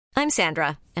I'm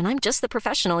Sandra, and I'm just the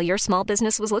professional your small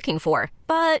business was looking for.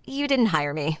 But you didn't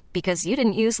hire me because you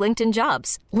didn't use LinkedIn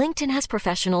Jobs. LinkedIn has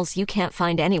professionals you can't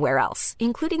find anywhere else,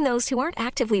 including those who aren't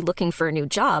actively looking for a new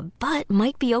job, but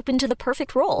might be open to the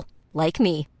perfect role, like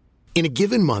me. In a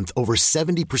given month, over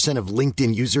 70% of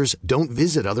LinkedIn users don't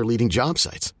visit other leading job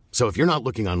sites. So if you're not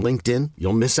looking on LinkedIn,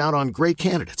 you'll miss out on great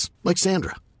candidates like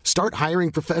Sandra. Start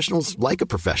hiring professionals like a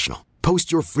professional.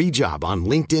 Post your free job on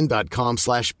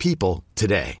linkedin.com/people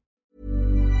today.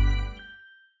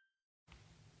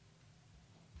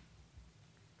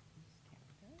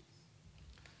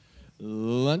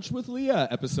 Lunch with Leah,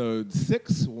 episode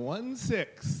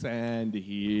 616. And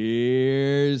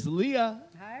here's Leah.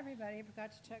 Hi, everybody. I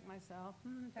forgot to check myself.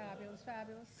 Fabulous,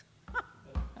 fabulous.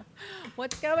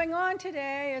 What's going on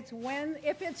today? If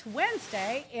it's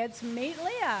Wednesday, it's Meet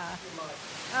Leah.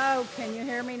 Oh, can you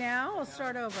hear me now? We'll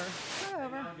start over. Start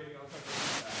over.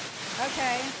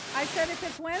 Okay. I said if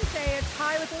it's Wednesday, it's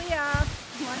Hi with Leah.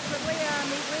 Lunch with Leah.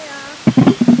 Meet Leah.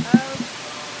 Oh,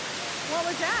 what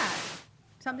was that?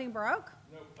 Something broke?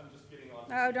 Nope, I'm just getting off.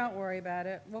 Oh, don't worry about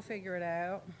it. We'll figure it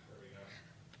out.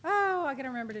 Oh, I got to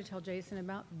remember to tell Jason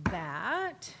about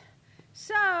that.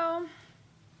 So, are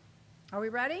we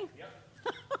ready? Yep.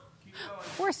 Keep going.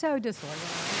 We're so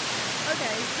disorganized.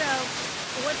 Okay, so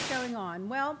what's going on?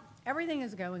 Well, everything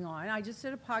is going on. I just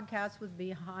did a podcast with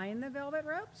Behind the Velvet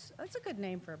Ropes. That's a good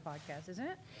name for a podcast, isn't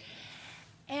it?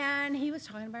 And he was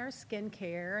talking about our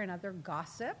skincare and other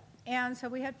gossip. And so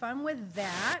we had fun with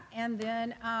that. And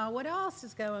then what else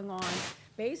is going on?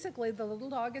 Basically, the little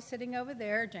dog is sitting over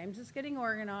there. James is getting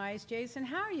organized. Jason,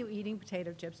 how are you eating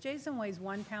potato chips? Jason weighs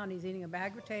 1 pound. He's eating a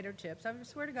bag of potato chips. I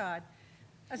swear to God.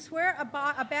 I swear a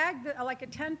bag, like a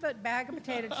 10-foot bag of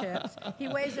potato chips. He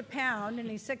weighs 1 pound, and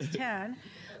he's 6'10".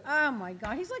 Oh, my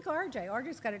God. He's like RJ.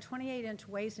 RJ's got a 28-inch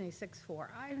waist, and he's 6'4".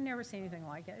 I've never seen anything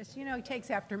like it. It's, he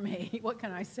takes after me. What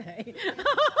can I say?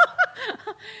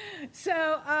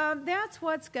 So that's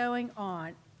what's going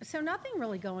on. So nothing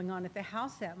really going on at the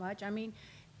house that much. I mean,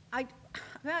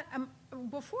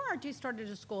 before RJ started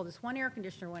to school, this one air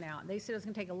conditioner went out. They said it was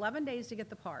going to take 11 days to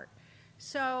get the part.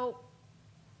 So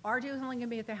RJ was only going to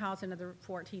be at the house another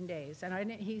 14 days.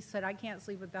 And he said, I can't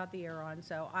sleep without the air on.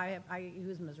 So he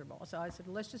was miserable. So I said,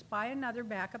 let's just buy another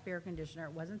backup air conditioner.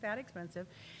 It wasn't that expensive.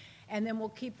 And then we'll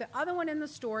keep the other one in the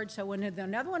storage. So when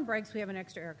another one breaks, we have an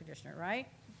extra air conditioner, right?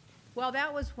 Well,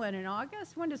 that was when, in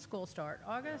August? When did school start?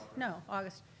 August? No,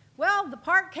 August. Well, the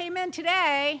part came in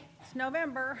today. It's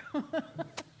November.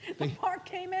 The part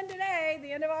came in today,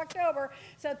 the end of October.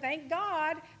 So thank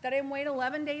God that I didn't wait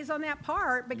 11 days on that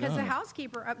part because the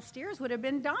housekeeper upstairs would have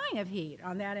been dying of heat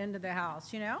on that end of the house,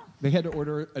 They had to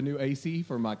order a new AC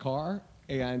for my car,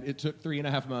 and it took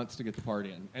 3.5 months to get the part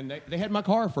in. And they had my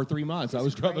car for 3 months. I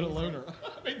was driving a loaner. I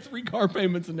made 3 car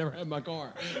payments and never had my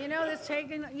car. It's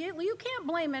taken. You can't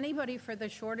blame anybody for the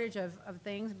shortage of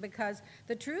things because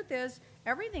the truth is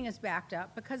everything is backed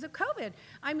up because of COVID.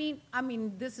 I mean,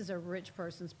 this is a rich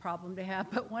person's problem to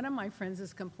have, but one of my friends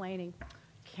is complaining,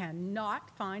 cannot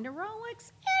find a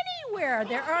Rolex anywhere.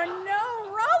 There are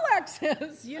no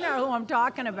Rolexes. You know who I'm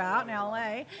talking about in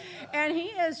LA. And he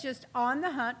is just on the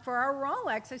hunt for a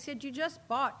Rolex. I said, you just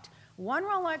bought one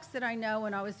Rolex that I know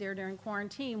when I was there during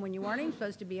quarantine when you weren't even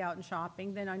supposed to be out and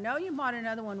shopping. Then I know you bought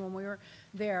another one when we were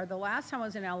there the last time I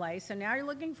was in LA. So now you're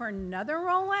looking for another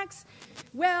Rolex?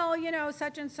 Well,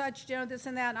 such and such, this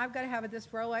and that. And I've got to have this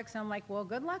Rolex. And I'm like, well,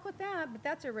 good luck with that. But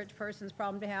that's a rich person's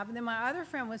problem to have. And then my other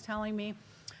friend was telling me,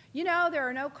 there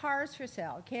are no cars for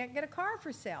sale. Can't get a car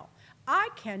for sale. I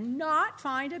cannot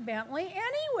find a Bentley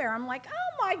anywhere. I'm like,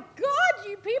 oh my God,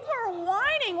 you people are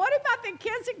whining. What about the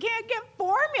kids that can't get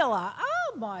formula?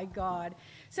 Oh my God.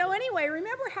 So anyway,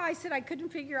 remember how I said I couldn't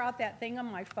figure out that thing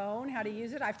on my phone, how to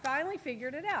use it? I finally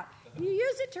figured it out. You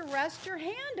use it to rest your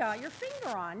hand on, your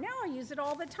finger on. Now I use it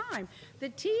all the time. The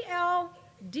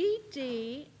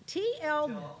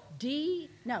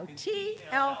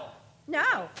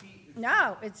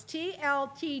it's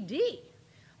TLTD.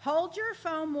 Hold your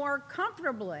phone more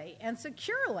comfortably and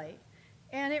securely,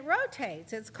 and it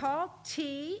rotates. It's called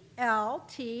TLTD.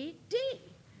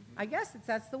 I guess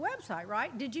that's the website,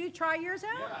 right? Did you try yours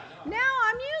out? Yeah, now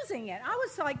I'm using it. I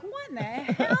was like, what in the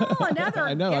hell? Another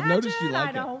I know, gadget? I've noticed you like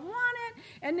I don't want it.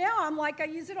 And now I'm like, I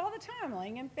use it all the time,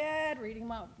 laying in bed,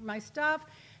 reading my stuff.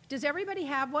 Does everybody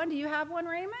have one? Do you have one,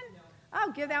 Raymond? No.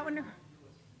 Oh, give that one to...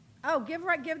 Oh, give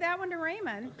that one to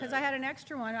Raymond, because I had an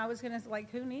extra one. I was going to,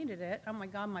 who needed it? Oh, my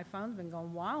God, my phone's been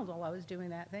going wild while I was doing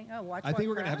that thing. Oh, watch. I think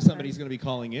we're going to have somebody who's going to be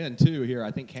calling in, too, here.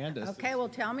 I think Candace. Okay, well,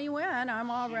 tell me when.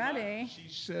 I'm all ready. She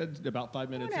said about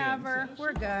 5 minutes Whatever. in.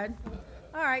 We're good.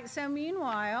 All right, so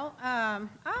meanwhile,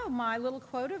 my little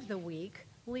quote of the week.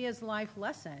 Leah's life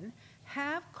lesson,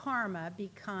 have karma be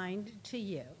kind to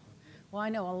you. Well, I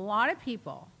know a lot of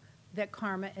people that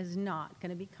karma is not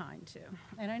going to be kind to.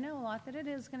 And I know a lot that it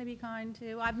is going to be kind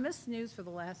to. I've missed news for the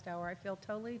last hour. I feel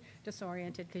totally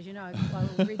disoriented because, you know, I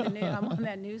read the news. I'm on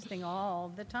that news thing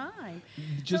all the time.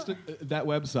 That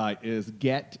website is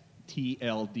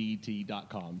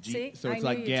gettLDT.com. See, so it's I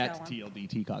like knew you'd tell 'em.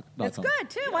 gettLDT.com. It's good,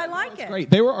 too. I like it. Great.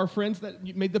 They were our friends that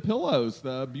made the pillows,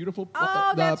 the beautiful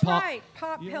Oh, that's pop. right.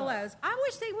 Pop pillows. I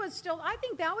wish they would still. I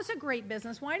think that was a great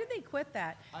business. Why did they quit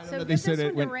that? I don't So know. give They said this it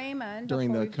one to went Raymond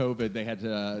during the before COVID. They had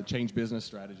to change business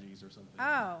strategies or something.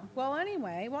 Oh, well,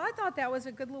 anyway. Well, I thought that was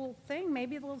a good little thing.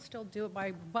 Maybe they'll still do it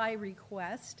by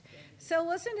request. So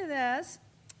listen to this.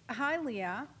 Hi,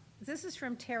 Leah. This is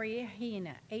from Terry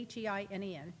Heinen,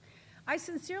 Heinen. I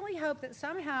sincerely hope that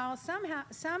somehow,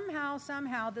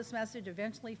 this message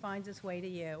eventually finds its way to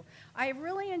you. I have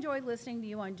really enjoyed listening to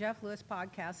you on Jeff Lewis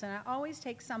podcasts, and I always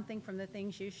take something from the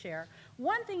things you share.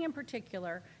 One thing in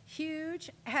particular,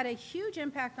 had a huge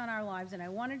impact on our lives, and I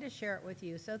wanted to share it with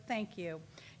you, so thank you.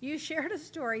 You shared a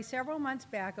story several months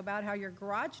back about how your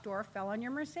garage door fell on your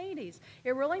Mercedes.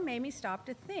 It really made me stop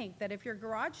to think that if your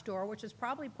garage door, which is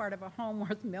probably part of a home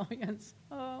worth millions,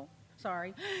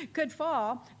 could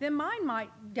fall, then mine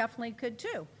definitely could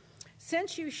too.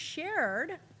 Since you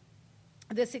shared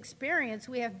this experience,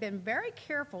 we have been very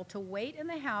careful to wait in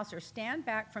the house or stand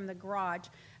back from the garage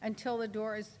until the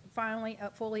door is finally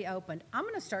fully opened. I'm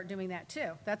going to start doing that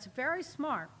too. That's very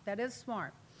smart. That is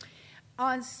smart.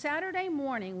 On Saturday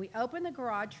morning, we opened the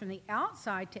garage from the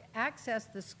outside to access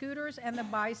the scooters and the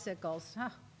bicycles.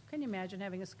 Can you imagine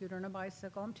having a scooter and a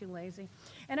bicycle? I'm too lazy.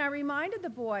 And I reminded the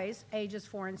boys, ages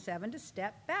 4 and 7, to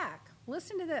step back.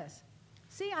 Listen to this.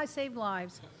 See, I saved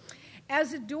lives.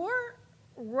 As the door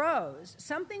rose,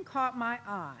 something caught my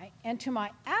eye, and to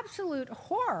my absolute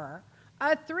horror,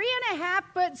 a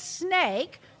 3.5-foot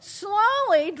snake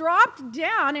slowly dropped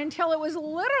down until it was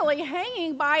literally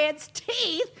hanging by its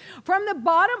teeth from the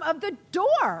bottom of the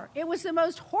door. It was the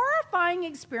most horrifying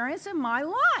experience of my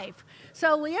life.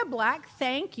 So, Leah Black,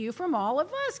 thank you from all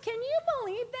of us. Can you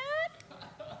believe that?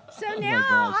 So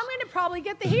now I'm going to probably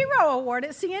get the Hero Award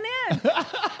at CNN.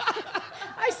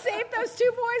 I saved those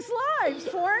two boys' lives,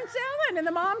 4 and 7, and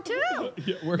the mom too.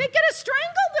 They could have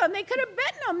strangled them. They could have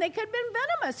bitten them. They could have been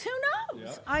venomous. Who knows?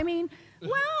 Yeah. I mean,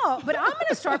 well, but I'm going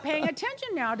to start paying attention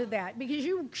now to that because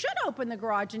you should open the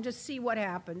garage and just see what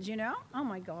happens, you know? Oh,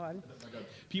 my God.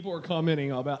 People are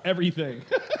commenting about everything.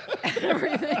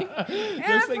 Everything.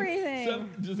 Everything.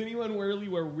 Does anyone really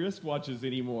wear wristwatches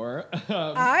anymore?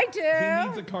 I do. He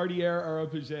needs a Cartier or a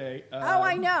Piaget.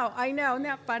 I know. Isn't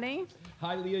that funny?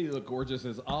 Hi, Leah. You look gorgeous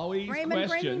as always. Raymond,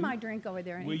 bring me my drink over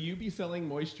there. Will you be selling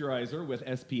moisturizer with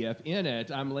SPF in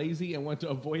it? I'm lazy and want to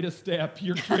avoid a step.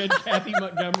 Your friend Kathy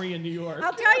Montgomery in New York.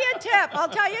 I'll tell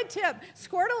you a tip.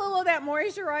 Squirt a little of that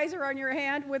moisturizer on your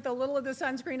hand with a little of the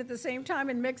sunscreen at the same time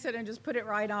and mix it and just put it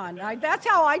right on. That's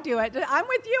how I do it. I'm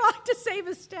with you. I like to save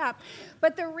a step.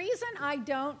 But the reason I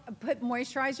don't put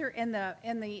moisturizer in the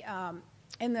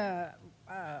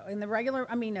regular,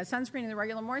 sunscreen in the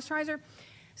regular moisturizer.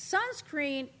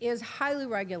 Sunscreen is highly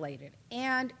regulated,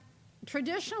 and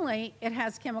traditionally it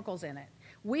has chemicals in it.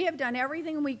 We have done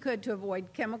everything we could to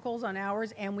avoid chemicals on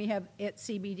ours, and we have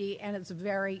CBD, and it's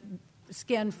very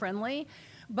skin friendly.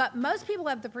 But most people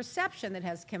have the perception that it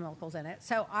has chemicals in it,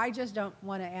 so I just don't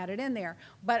want to add it in there.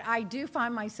 But I do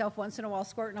find myself once in a while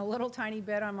squirting a little tiny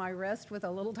bit on my wrist with a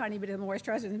little tiny bit of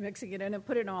moisturizer and mixing it in and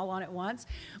put it all on at once.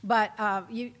 But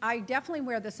I definitely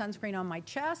wear the sunscreen on my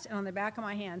chest and on the back of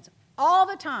my hands all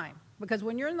the time, because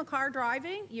when you're in the car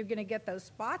driving, you're going to get those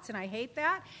spots, and I hate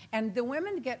that. And the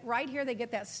women get right here, they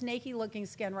get that snaky-looking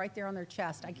skin right there on their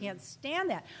chest. I can't stand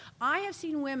that. I have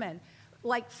seen women,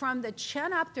 like from the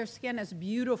chin up, their skin is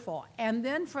beautiful, and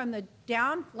then from the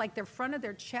down, like the front of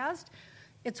their chest,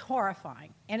 it's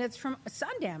horrifying. And it's from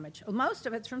sun damage. Most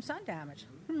of it's from sun damage.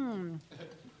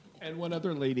 And one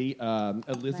other lady,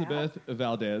 Elizabeth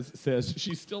Valdez, says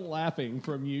she's still laughing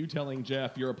from you telling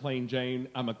Jeff, you're a plain Jane,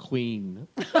 I'm a queen.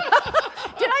 Did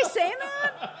I say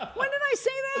that? When did I say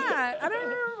that? I don't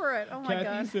remember it. Oh, my God.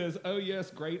 Kathy says, oh,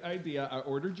 yes, great idea. I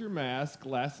ordered your mask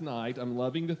last night. I'm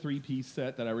loving the 3-piece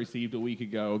set that I received a week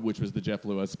ago, which was the Jeff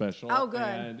Lewis special. Oh, good.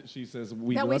 And she says,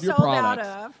 we that love we your sold products.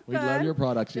 Out of. We love your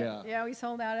products, yeah. Yeah, we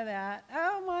sold out of that.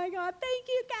 Oh, my God. Thank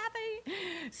you,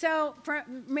 Kathy. So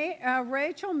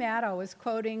Rachel Maddow was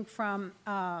quoting from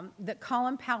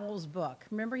Colin Powell's book.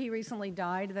 Remember, he recently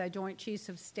died, the Joint Chiefs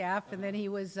of Staff, and then he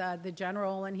was the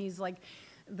general, and he's like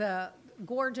the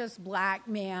gorgeous black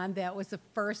man that was the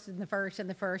first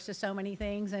of so many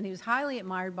things, and he was highly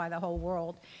admired by the whole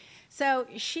world. So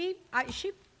she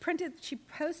she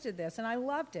posted this, and I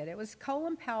loved it. It was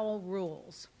Colin Powell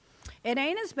rules. It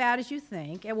ain't as bad as you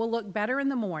think. It will look better in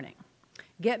the morning.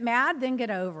 Get mad, then get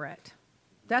over it.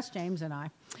 That's James and I.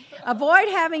 Avoid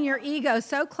having your ego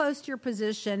so close to your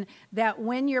position that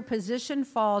when your position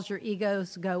falls, your ego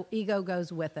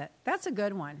goes with it. That's a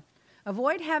good one.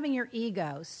 Avoid having your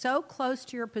ego so close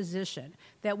to your position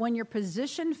that when your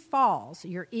position falls,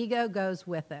 your ego goes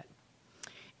with it.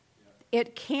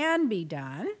 It can be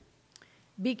done.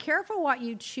 Be careful what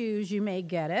you choose, you may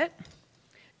get it.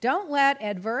 Don't let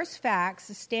adverse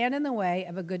facts stand in the way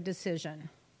of a good decision.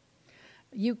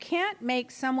 You can't make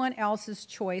someone else's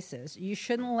choices. You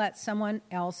shouldn't let someone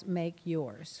else make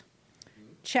yours.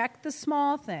 Check the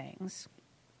small things.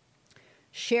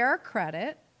 Share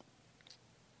credit.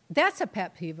 That's a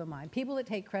pet peeve of mine. People that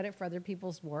take credit for other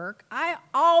people's work. I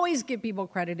always give people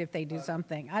credit if they do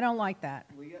something. I don't like that.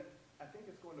 Leah, I think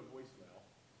it's going to voicemail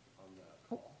on the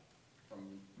call.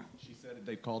 She said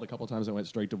they called a couple times and went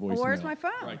straight to voicemail. Well, where's my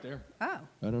phone? Right there. Oh.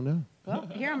 I don't know. Well,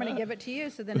 here, I'm going to give it to you,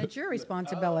 so then it's your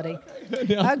responsibility.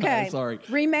 No, Okay. sorry.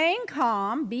 Remain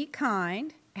calm, be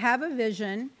kind, have a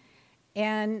vision,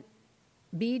 and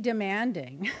be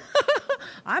demanding.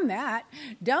 I'm that.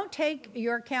 Don't take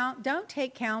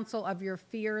counsel of your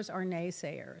fears or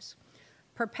naysayers.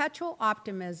 Perpetual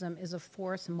optimism is a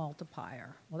force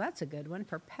multiplier. Well, that's a good one.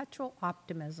 Perpetual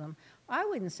optimism. I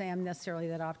wouldn't say I'm necessarily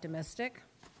that optimistic.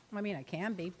 I mean, I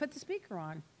can be. Put the speaker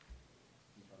on.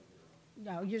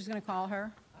 No, you're just going to call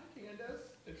her? Hi, Candace.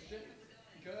 It's Jen.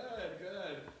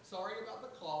 Good. Sorry about the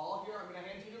call. Here, I'm going to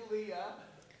hand you to Leah.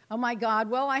 Oh, my God.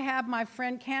 Well, I have my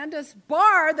friend Candace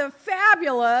Barr, the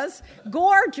fabulous,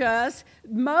 gorgeous,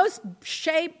 most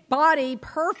shaped body,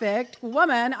 perfect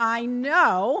woman I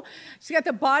know. She's got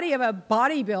the body of a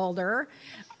bodybuilder.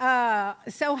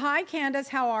 So, hi, Candace.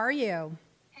 How are you?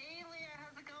 Hey, Leah.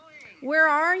 How's it going? Where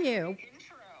are you?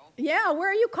 Intro. Yeah, where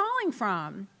are you calling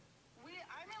from? I'm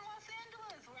in Los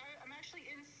Angeles. I'm actually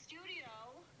in studio.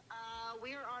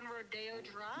 We are on Rodeo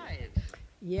Drive.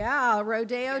 Yeah,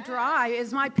 Rodeo Drive.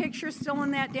 Is my picture still in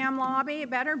that damn lobby?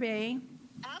 It better be.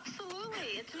 Absolutely.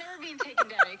 It's never being taken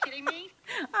down. Are you kidding me?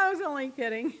 I was only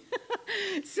kidding.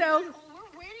 So Well,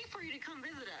 we're waiting for you to come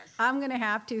visit us. I'm going to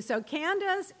have to. So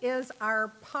Candace is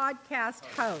our podcast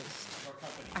host.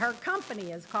 Her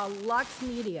company is called Lux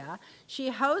Media. She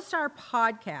hosts our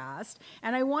podcast,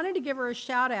 and I wanted to give her a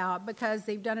shout out because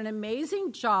they've done an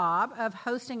amazing job of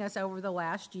hosting us over the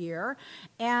last year.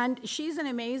 And she's an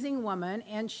amazing woman,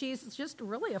 and she's just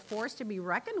really a force to be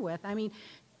reckoned with. I mean,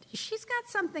 she's got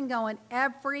something going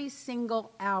every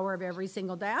single hour of every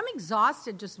single day. I'm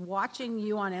exhausted just watching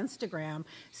you on Instagram.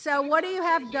 So what do you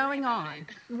have going on?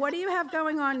 What do you have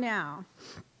going on now?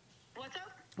 What's up?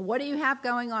 What do you have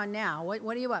going on now? What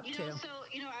are you up to?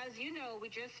 As you know, we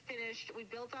just finished, we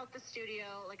built out the studio.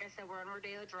 Like I said, we're on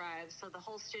Rodeo Drive. So the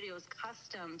whole studio is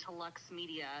custom to Lux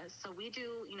Media. So we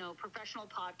do, professional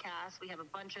podcasts. We have a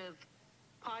bunch of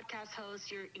podcast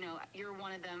hosts. You're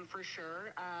one of them for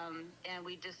sure. And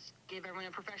we just give everyone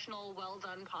a professional,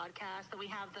 well-done podcast. Then we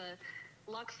have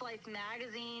the Lux Life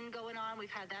magazine going on. We've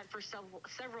had that for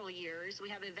several years. We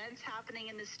have events happening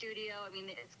in the studio. I mean,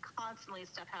 it's constantly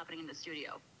stuff happening in the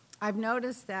studio. I've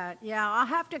noticed that. Yeah, I'll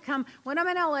have to come. When I'm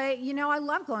in LA, I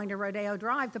love going to Rodeo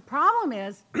Drive. The problem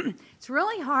is it's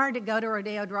really hard to go to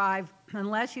Rodeo Drive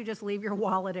unless you just leave your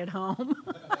wallet at home.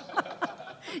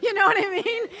 You know what I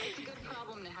mean? It's a good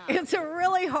problem to have. It's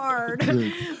really hard.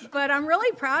 But I'm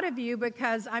really proud of you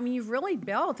because, you've really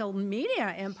built a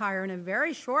media empire in a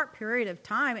very short period of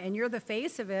time, and you're the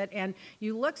face of it, and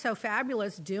you look so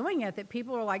fabulous doing it that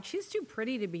people are like, she's too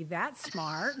pretty to be that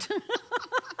smart.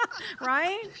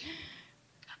 Right?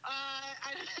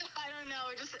 I don't know.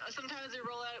 Just sometimes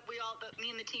me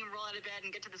and the team roll out of bed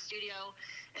and get to the studio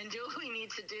and do what we need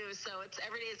to do. So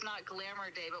every day is not glamour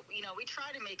day, but we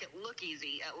try to make it look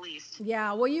easy at least.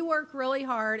 Yeah, well, you work really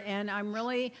hard, and I'm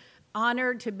really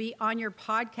honored to be on your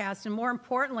podcast, and more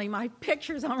importantly, my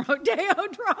picture's on Rodeo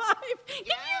Drive. Can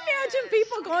you imagine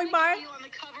people going by? You on the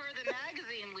cover of the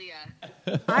magazine,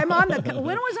 Leah. I'm on the.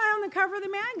 When was I on the cover of the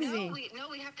magazine? No,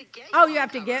 we have to get you. Oh, you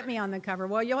have to get me on the cover.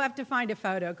 Well, you'll have to find a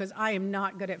photo because I am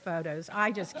not good at photos.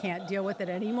 I just can't deal with it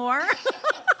anymore.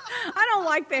 I don't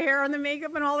like the hair and the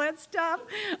makeup and all that stuff.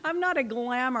 I'm not a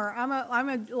glamour.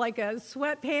 I'm like a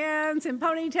sweatpants and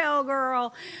ponytail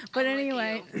girl. But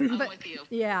anyway, I'm with you.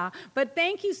 Yeah. But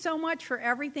thank you so much for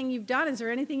everything you've done. Is there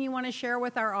anything you want to share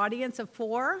with our audience of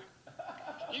 4?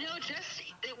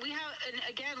 we have, and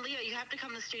again, Leah, you have to come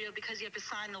to the studio because you have to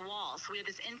sign the wall. So we have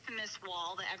this infamous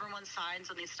wall that everyone signs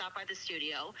when they stop by the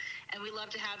studio, and we love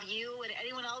to have you and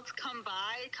anyone else come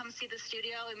by, come see the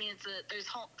studio. I mean, there's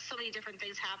so many different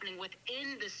things happening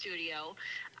within the studio,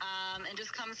 and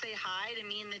just come say hi to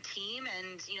me and the team.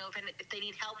 And if they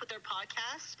need help with their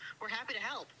podcast, we're happy to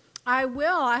help. I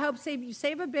will. I hope you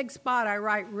save a big spot. I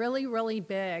write really, really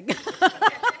big.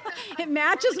 It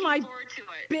matches my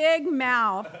big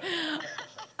mouth.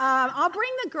 I'll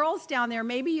bring the girls down there.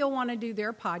 Maybe you'll want to do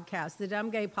their podcast, The Dumb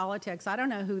Gay Politics. I don't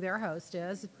know who their host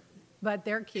is, but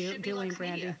they're cute, Julie and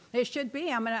Brandy. It should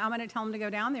be. I'm gonna tell them to go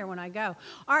down there when I go.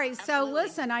 All right. Absolutely. So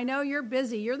listen, I know you're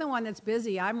busy. You're the one that's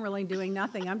busy. I'm really doing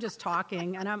nothing. I'm just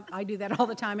talking, and I do that all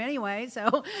the time anyway.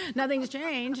 So nothing's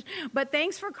changed. But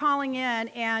thanks for calling in,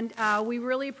 and we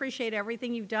really appreciate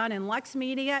everything you've done. And Lux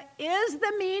Media is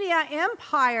the media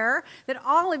empire that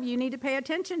all of you need to pay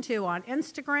attention to on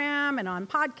Instagram and on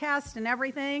podcasts and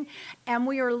everything. And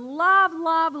we are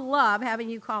love having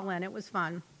you call in. It was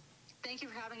fun. Thank you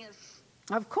for having us.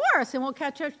 Of course, and we'll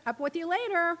catch up with you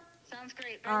later. Sounds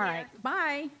great. All right,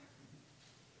 bye.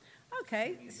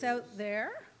 Okay, so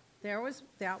that was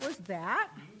that.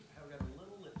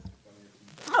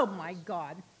 Oh my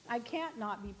God, I can't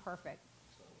not be perfect.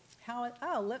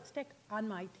 Lipstick on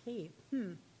my teeth.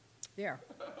 There,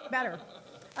 better.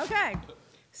 Okay,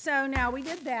 so now we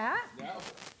did that.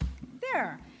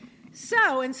 There.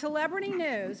 So in celebrity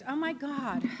news, oh my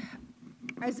God.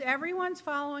 As everyone's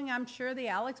following, I'm sure, the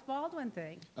Alex Baldwin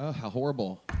thing. Oh, how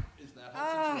horrible is that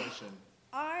whole situation?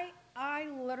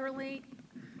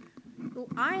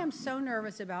 I am so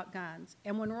nervous about guns.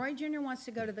 And when Roy Jr. wants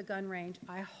to go to the gun range,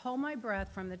 I hold my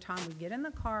breath from the time we get in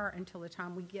the car until the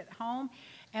time we get home.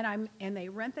 And they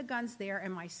rent the guns there,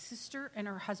 and my sister and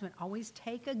her husband always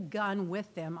take a gun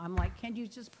with them. I'm like, can you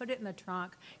just put it in the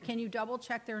trunk? Can you double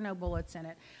check there are no bullets in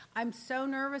it? I'm so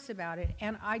nervous about it.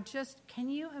 And can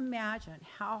you imagine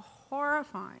how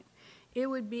horrifying it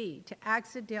would be to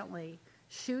accidentally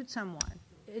shoot someone?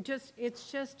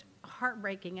 It's just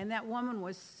heartbreaking. And that woman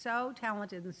was so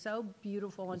talented and so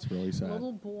beautiful. And really sad. The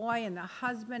little boy and the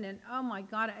husband, and oh my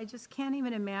God, I just can't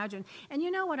even imagine. And you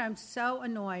know what? I'm so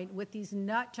annoyed with these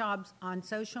nut jobs on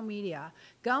social media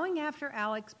going after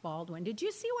Alex Baldwin. Did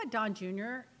you see what Don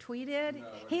Jr. tweeted? No,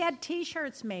 he had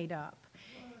T-shirts made up.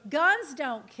 Guns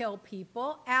don't kill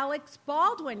people. Alex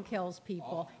Baldwin kills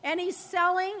people. Awful. And he's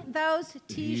selling those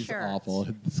T-shirts. He's awful.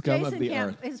 Scum of the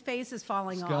earth. His face is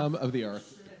falling off. Scum of the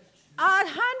earth. 100%.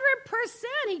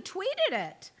 He tweeted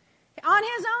it on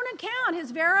his own account,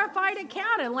 his verified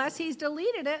account, unless he's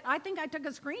deleted it. I think I took a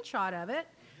screenshot of it.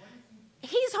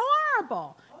 He's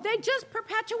horrible. They just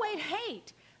perpetuate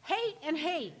hate.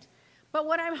 But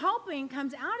what I'm hoping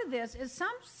comes out of this is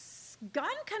some gun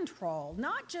control,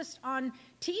 not just on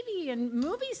TV and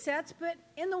movie sets, but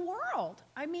in the world.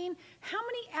 I mean, how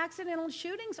many accidental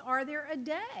shootings are there a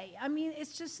day? I mean,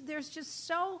 there's just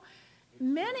so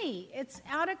many. It's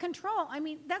out of control. I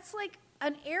mean, that's like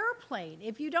an airplane.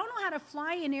 If you don't know how to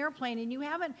fly an airplane and you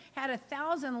haven't had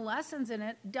 1,000 lessons in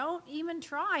it, don't even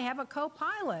try. Have a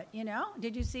co-pilot,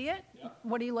 Did you see it? Yeah.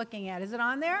 What are you looking at? Is it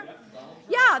on there?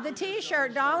 Yeah, the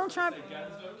T-shirt. Donald Trump.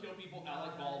 Guns don't kill people.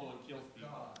 Alec Baldwin kills people.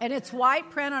 And it's white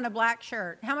print on a black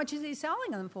shirt. How much is he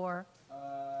selling them for?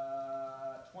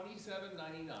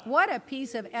 $27.99. What a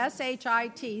piece of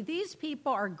shit. These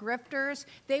people are grifters.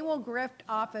 They will grift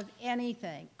off of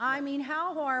anything. I mean,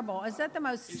 how horrible. Is that the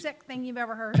most sick thing you've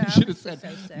ever heard of? He should have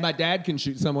said, my dad can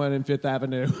shoot someone in Fifth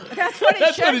Avenue. That's what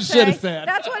he should have said.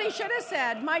 That's what he should have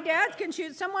said. My dad can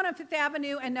shoot someone on Fifth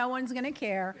Avenue and no one's going to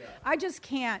care. Yeah. I just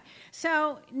can't.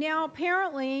 So now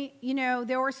apparently,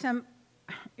 there were some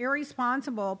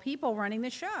irresponsible people running the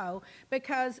show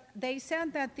because they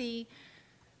said that the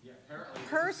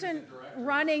person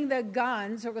running the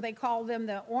guns, or what they call them,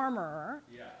 the armorer,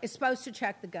 is supposed to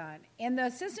check the gun. And the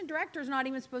assistant director is not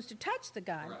even supposed to touch the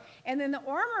gun. Right. And then the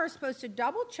armorer is supposed to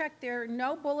double check there are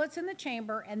no bullets in the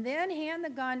chamber and then hand the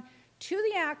gun to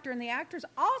the actor, and the actor's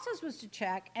also supposed to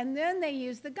check, and then they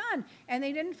use the gun. And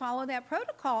they didn't follow that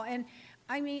protocol. And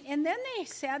then they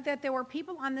said that there were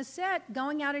people on the set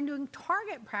going out and doing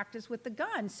target practice with the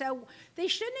gun. So they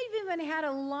shouldn't have even had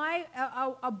a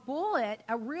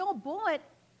real bullet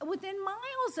within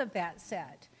miles of that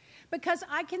set. Because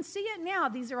I can see it now.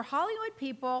 These are Hollywood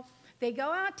people. They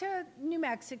go out to New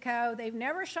Mexico. They've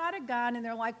never shot a gun, and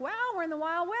they're like, wow, we're in the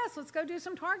Wild West. Let's go do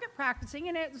some target practicing.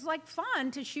 And it's like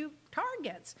fun to shoot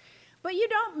targets. But you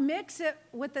don't mix it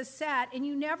with a set, and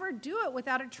you never do it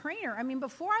without a trainer. I mean,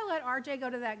 before I let RJ go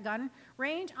to that gun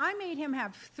range, I made him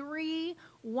have 3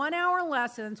 one-hour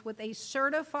lessons with a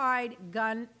certified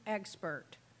gun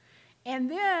expert. And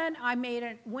then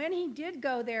when he did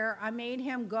go there, I made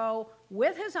him go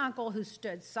with his uncle who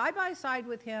stood side by side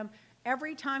with him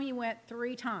every time he went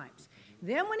 3 times.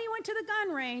 Then when he went to the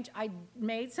gun range, I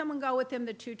made someone go with him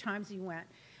the 2 times he went.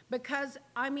 Because,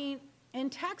 I mean, in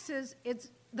Texas,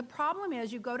 the problem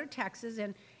is you go to Texas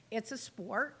and it's a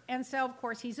sport, and so, of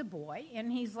course, he's a boy, and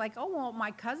he's like, oh, well,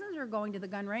 my cousins are going to the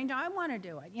gun range. I want to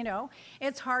do it, you know.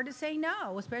 It's hard to say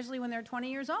no, especially when they're 20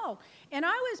 years old. And I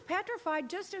was petrified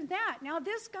just of that. Now,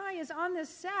 this guy is on this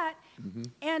set,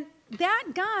 and that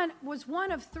gun was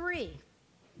one of 3.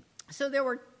 So there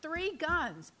were 3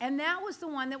 guns, and that was the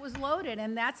one that was loaded,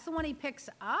 and that's the one he picks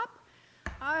up.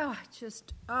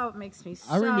 It makes me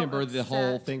so I remember upset. the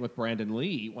whole thing with Brandon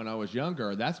Lee when I was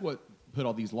younger. That's what put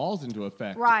all these laws into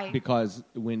effect. Right. Because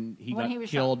when he got was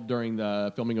killed shot. during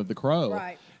the filming of The Crow.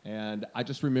 Right. And I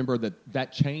just remember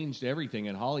that changed everything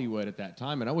in Hollywood at that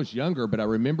time. And I was younger, but I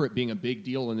remember it being a big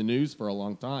deal in the news for a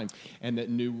long time and that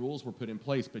new rules were put in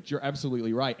place. But you're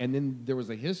absolutely right. And then there was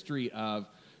a history of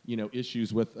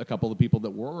issues with a couple of people that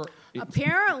were...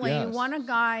 Apparently, yes. one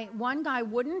guy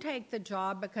wouldn't take the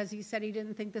job because he said he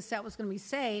didn't think the set was going to be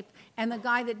safe, and the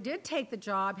guy that did take the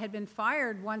job had been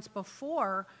fired once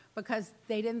before because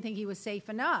they didn't think he was safe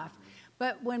enough.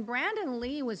 But when Brandon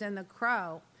Lee was in The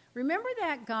Crow, remember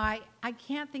that guy? I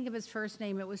can't think of his first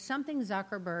name. It was something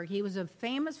Zuckerberg. He was a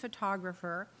famous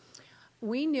photographer.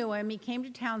 We knew him. He came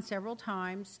to town several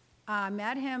times.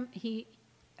 Met him.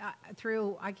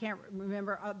 I can't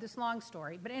remember this long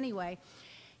story, but anyway,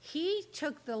 he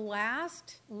took the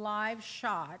last live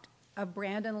shot of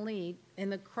Brandon Lee in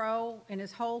The Crow, in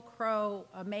his whole Crow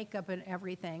makeup and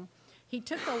everything. He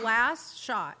took the last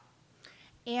shot,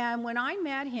 and when I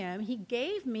met him, he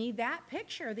gave me that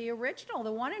picture, the original,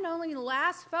 the one and only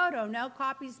last photo, no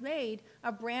copies made,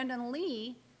 of Brandon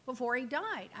Lee before he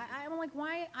died. I'm like,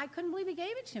 why? I couldn't believe he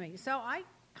gave it to me, so I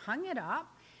hung it up,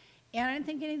 and I didn't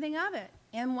think anything of it.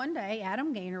 And one day,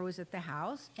 Adam Gaynor was at the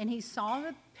house, and he saw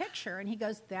the picture, and he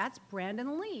goes, that's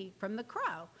Brandon Lee from The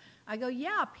Crow. I go,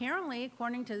 yeah, apparently,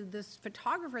 according to this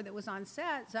photographer that was on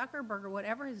set, Zuckerberg or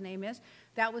whatever his name is,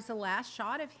 that was the last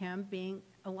shot of him being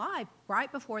alive right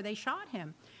before they shot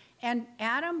him. And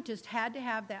Adam just had to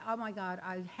have that, oh, my God,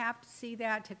 I have to see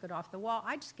that, took it off the wall.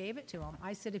 I just gave it to him.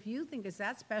 I said, if you think it's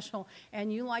that special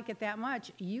and you like it that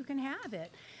much, you can have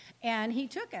it. And he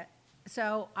took it.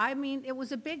 So, I mean, it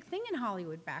was a big thing in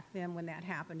Hollywood back then when that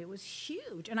happened. It was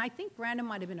huge. And I think Brandon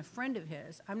might have been a friend of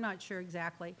his. I'm not sure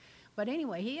exactly. But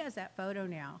anyway, he has that photo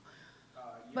now.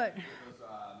 But it was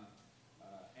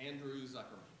Andrew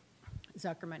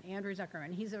Andrew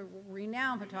Zuckerman. He's a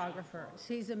renowned photographer.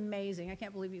 He's amazing. I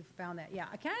can't believe you found that. Yeah,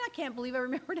 I can't believe I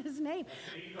remembered his name.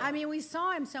 I mean, we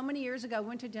saw him so many years ago.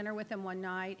 Went to dinner with him one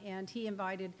night, and he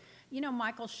invited,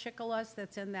 Michael Chiklis,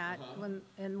 that's in that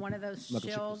in one of those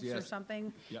shields or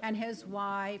something, and his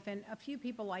wife, and a few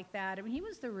people like that. I mean, he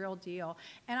was the real deal.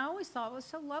 And I always thought it was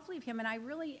so lovely of him, and I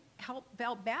really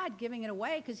felt bad giving it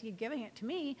away because he'd giving it to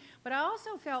me. But I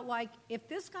also felt like if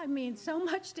this guy means so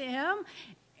much to him,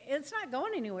 it's not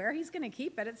going anywhere. He's going to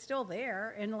keep it. It's still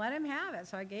there, and let him have it.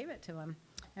 So I gave it to him.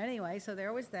 Anyway, so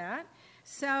there was that.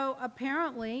 So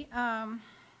apparently...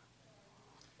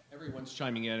 everyone's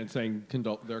chiming in and saying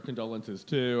their condolences,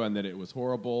 too, and that it was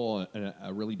horrible, and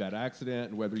a really bad accident,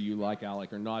 and whether you like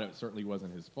Alec or not, it certainly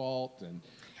wasn't his fault. And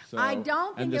so, I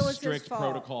don't think it was his fault. And the strict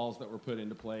protocols that were put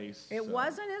into place. It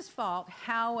wasn't his fault.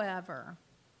 However...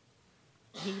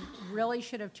 he really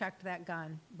should have checked that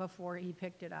gun before he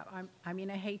picked it up. I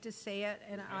mean, I hate to say it,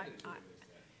 and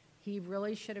he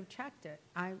really should have checked it.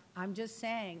 I'm just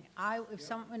saying, if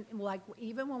someone, like,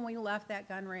 even when we left that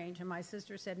gun range and my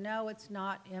sister said, no, it's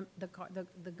not,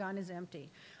 the gun is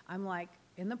empty. I'm like,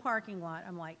 in the parking lot,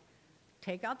 I'm like,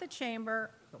 take out the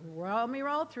chamber,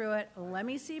 roll through it, let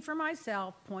me see for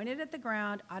myself, point it at the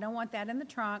ground. I don't want that in the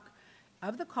trunk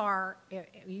of the car.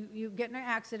 You get in an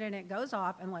accident, it goes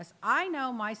off, unless I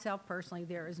know myself personally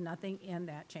there is nothing in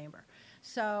that chamber.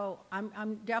 So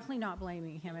I'm definitely not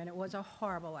blaming him, and it was a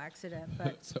horrible accident,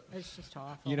 but it's just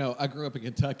awful. I grew up in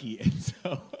Kentucky, and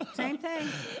so... Same thing.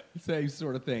 Same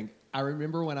sort of thing. I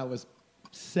remember when I was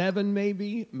 7,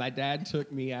 maybe, my dad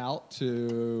took me out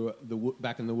to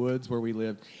back in the woods where we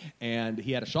lived, and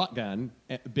he had a shotgun,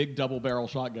 a big double-barrel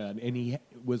shotgun, and he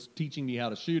was teaching me how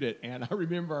to shoot it. And I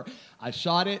remember I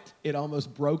shot it. It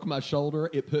almost broke my shoulder.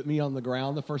 It put me on the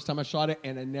ground the first time I shot it,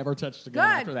 and I never touched the gun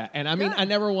after that. And I mean, I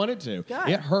never wanted to. Good.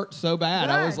 It hurt so bad.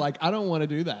 I was like, I don't want to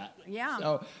do that.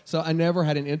 Yeah. So I never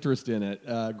had an interest in it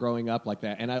growing up like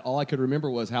that. And all I could remember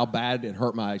was how bad it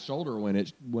hurt my shoulder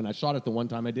when I shot it the one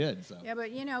time I did. So. Yeah, but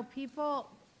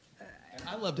people,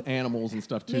 I loved animals and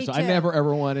stuff too, Me so too. I never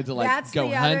ever wanted to That's go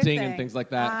the other hunting thing. and things like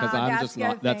that because I'm That's just the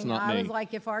other not. That's thing. not I me. was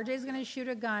like, if RJ's going to shoot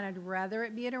a gun, I'd rather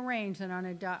it be at a range than on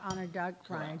a duck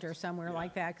range or somewhere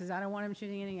like that because I don't want him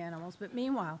shooting any animals. But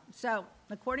meanwhile, so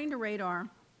according to Radar,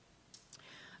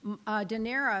 De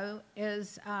Niro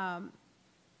is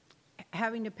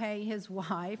having to pay his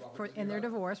wife in their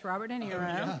divorce, Robert De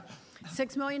Niro,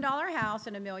 $6 million house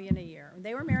and $1 million a year.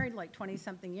 They were married like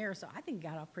 20-something years, so I think it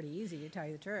got off pretty easy, to tell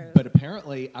you the truth. But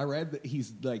apparently, I read that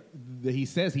he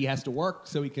says he has to work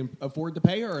so he can afford to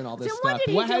pay her and all this So stuff. what did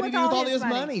he do had to with do with all all his his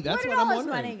money? money? That's Where did what I'm all his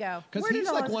wondering. money go? Because Where did he's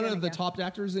all like his one money of the go? top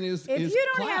actors in his If you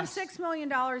don't have class. $6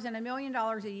 million and $1 million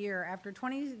a year after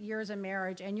 20 years of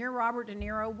marriage and you're Robert De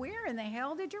Niro, where in the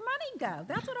hell did your money go?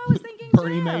 That's what I was thinking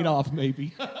Bernie too. Madoff,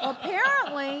 maybe.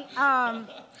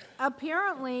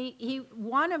 Apparently,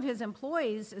 one of his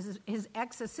employees, his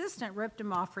ex-assistant, ripped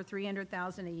him off for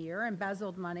 $300,000 a year,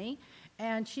 embezzled money,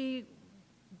 and she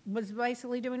was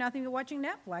basically doing nothing but watching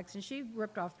Netflix, and she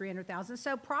ripped off $300,000.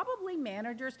 So probably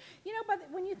managers, but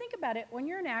when you think about it, when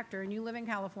you're an actor and you live in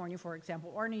California, for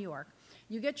example, or New York,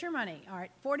 you get your money. All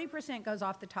right, 40% goes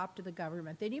off the top to the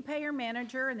government. Then you pay your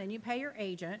manager, and then you pay your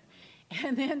agent,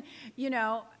 and then it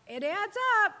adds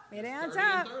up. It adds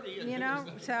up.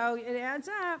 So it adds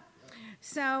up.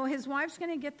 So his wife's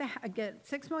going to get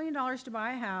 $6 million to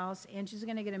buy a house, and she's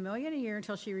going to get $1 million a year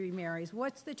until she remarries.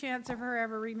 What's the chance of her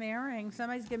ever remarrying?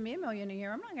 Somebody's giving me $1 million a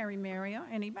year. I'm not going to remarry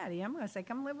anybody. I'm going to say,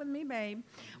 come live with me, babe.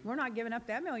 We're not giving up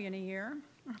that $1 million a year.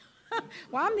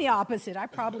 Well, I'm the opposite. I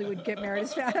probably would get married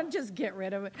as fast. I'd just get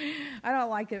rid of it. I don't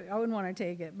like it. I wouldn't want to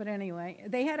take it. But anyway,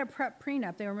 they had a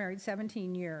prenup. They were married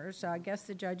 17 years. So I guess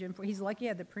the judge, he's lucky he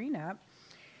had the prenup.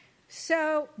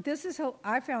 So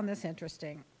I found this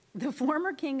interesting. The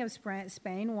former king of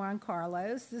Spain, Juan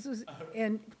Carlos, this was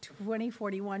in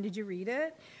 2041. Did you read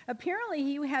it?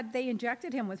 Apparently, they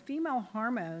injected him with female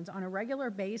hormones on a regular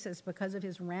basis because of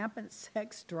his rampant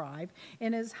sex drive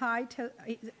and his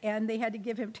and they had to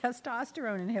give him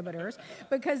testosterone inhibitors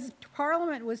because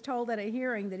Parliament was told at a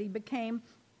hearing that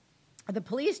the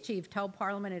police chief told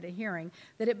Parliament at a hearing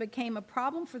that it became a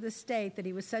problem for the state that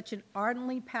he was such an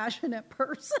ardently passionate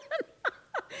person.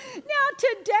 Now,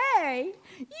 today,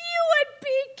 you would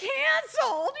be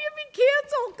canceled. You'd be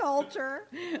cancel culture.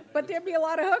 But there'd be a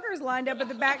lot of hookers lined up at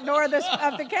the back door of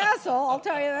the castle, I'll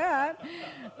tell you that.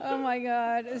 Oh, my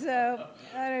God. So,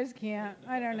 I just can't.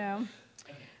 I don't know.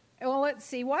 Well, let's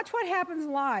see. Watch What Happens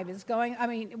Live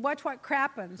Watch What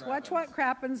Crappens. Watch What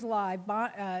Crappens Live.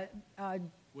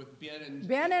 With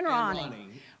Ben and Ronnie.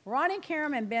 Ronnie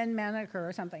Karam and Ben Menaker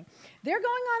or something. They're going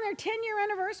on their 10-year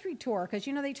anniversary tour because,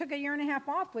 they took a year and a half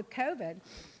off with COVID.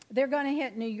 They're going to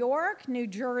hit New York, New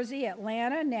Jersey,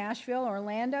 Atlanta, Nashville,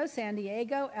 Orlando, San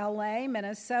Diego, L.A.,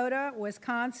 Minnesota,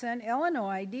 Wisconsin,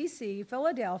 Illinois, D.C.,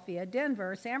 Philadelphia,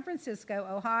 Denver, San Francisco,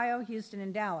 Ohio, Houston,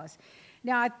 and Dallas.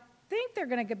 Now, I think they're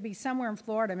going to be somewhere in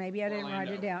Florida. Maybe I didn't write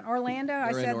it down. Orlando,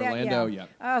 I said that. Orlando, yeah.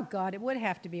 Oh God, it would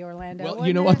have to be Orlando. Well,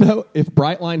 you know what though? If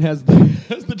Brightline has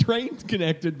the trains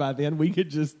connected by then, we could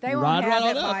just they won't ride have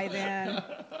right it on up. by then.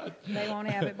 They won't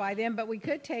have it by then. But we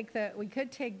could take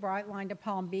Brightline to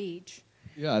Palm Beach.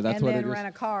 Yeah, that's and what then it is. rent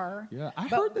a car. Yeah, I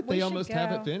But heard that we they should almost have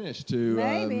go. it finished. To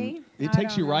Maybe. it I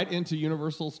takes don't you know. right into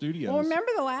Universal Studios. Well, remember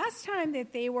the last time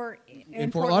that they were in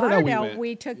Fort Fort Lauderdale,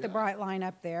 we took the Brightline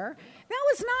up there. That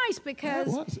was nice because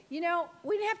Yeah, it was.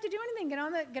 we didn't have to do anything.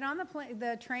 Get on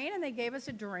the train, and they gave us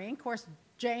a drink. Of course,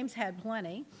 James had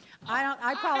plenty.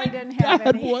 I probably didn't have I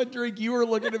had any. one drink. You were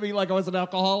looking at me like I was an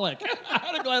alcoholic. I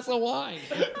had a glass of wine.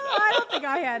 I don't think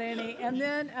I had any.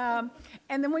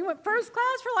 And then we went first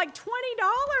class for like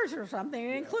 $20 or something.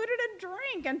 It included a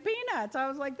drink and peanuts. I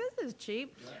was like, this is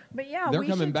cheap. But yeah, They're we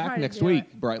coming should back try to next do week.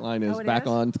 it. Brightline is Oh, it back is?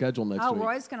 on schedule next Oh, week.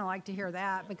 Roy's going to like to hear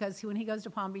that because when he goes to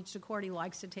Palm Beach to court, he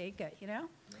likes to take it,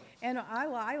 And I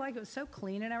like it. It was so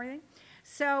clean and everything.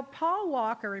 So Paul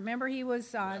Walker, remember he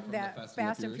was on that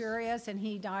Fast and Furious, and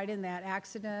he died in that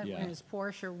accident in his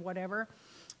Porsche or whatever.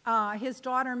 His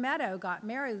daughter Meadow got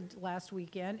married last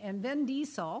weekend, and Vin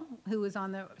Diesel, who was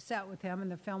on the set with him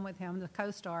and the film with him, the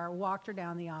co-star, walked her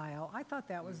down the aisle. I thought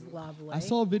that was lovely. I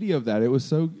saw a video of that. It was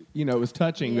so, it was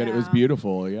touching, but it was Yeah.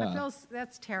 beautiful. Yeah.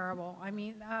 That's terrible. I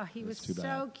mean, he was too so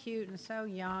bad. cute and so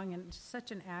young, and just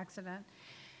such an accident.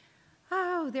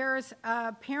 Oh, there's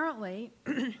apparently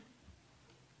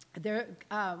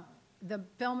the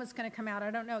film is going to come out. I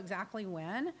don't know exactly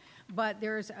when, but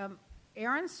there's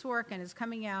Aaron Sorkin is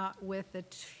coming out with the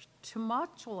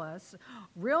tumultuous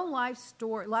real-life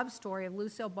love story of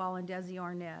Lucille Ball and Desi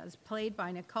Arnaz, played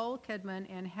by Nicole Kidman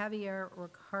and Javier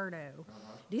Ricardo.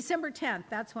 December 10th,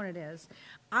 that's when it is.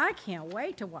 I can't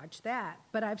wait to watch that,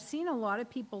 but I've seen a lot of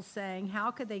people saying,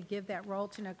 how could they give that role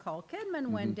to Nicole Kidman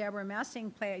when Deborah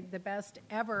Messing played the best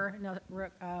ever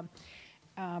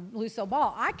Lucille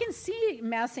Ball? I can see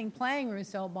Messing playing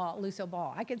Lucille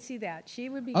Ball. I can see that. She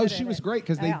would be good she at was it. great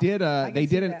because Yeah, they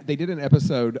did an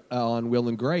episode on Will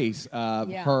and Grace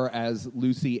of her as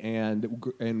Lucy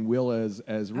and Will as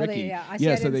Ricky. I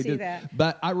didn't see that.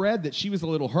 But I read that she was a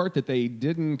little hurt that they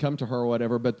didn't come to her or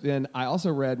whatever. But then I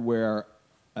also read where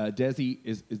Desi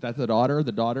is that the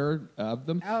daughter of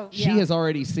them? Oh, she yeah. has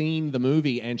already seen the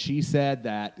movie, and she said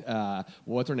that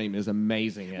what's her name is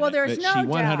amazing. Well, there's she no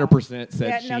 100% said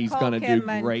that she's Nicole going to do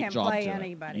Kidman great can job play to it.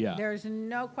 anybody. Yeah. There's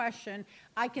no question.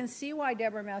 I can see why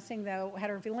Deborah Messing, though, had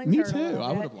her feelings Me hurt too. a little I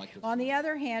bit. would have liked to On see the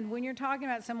other hand, when you're talking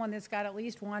about someone that's got at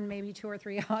least one, maybe 2 or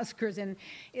 3 Oscars, and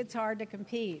it's hard to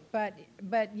compete. But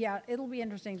yeah, it'll be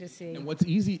interesting to see. And what's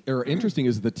interesting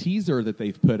is the teaser that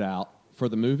they've put out for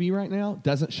the movie right now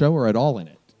doesn't show her at all in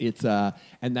it. It's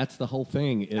and that's the whole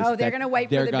thing. Is they're going to wait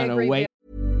for the big wait.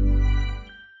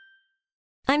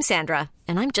 I'm Sandra,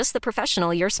 and I'm just the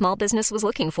professional your small business was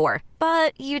looking for.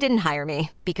 But you didn't hire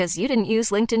me because you didn't use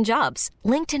LinkedIn Jobs.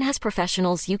 LinkedIn has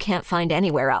professionals you can't find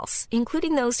anywhere else,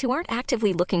 including those who aren't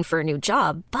actively looking for a new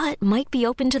job, but might be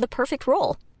open to the perfect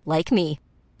role, like me.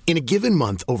 In a given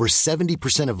month, over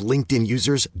 70% of LinkedIn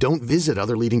users don't visit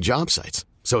other leading job sites.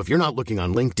 So if you're not looking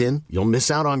on LinkedIn, you'll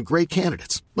miss out on great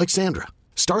candidates like Sandra.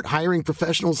 Start hiring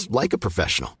professionals like a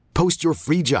professional. Post your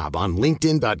free job on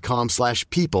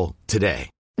linkedin.com/people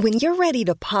today. When you're ready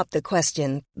to pop the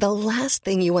question, the last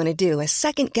thing you want to do is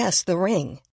second-guess the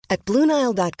ring. At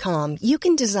BlueNile.com, you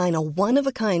can design a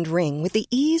one-of-a-kind ring with the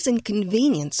ease and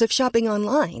convenience of shopping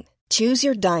online. Choose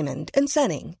your diamond and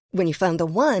setting. When you find the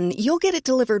one, you'll get it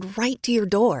delivered right to your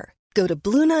door. Go to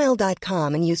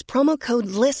BlueNile.com and use promo code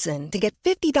LISTEN to get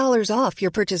 $50 off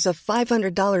your purchase of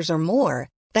 $500 or more.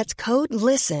 That's code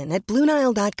LISTEN at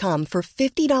BlueNile.com for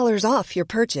 $50 off your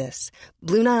purchase.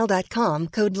 BlueNile.com,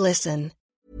 code LISTEN.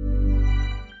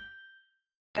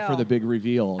 For the big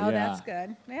reveal. Oh, yeah. that's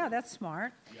good. Yeah, that's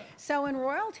smart. Yeah. So in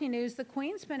royalty news, the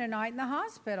Queen spent a night in the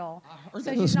hospital. I heard So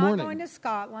that she's this not morning. going to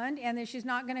Scotland, and then she's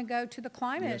not going to go to the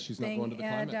climate she's not thing. going to the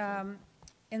climate thing.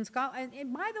 In Scotland.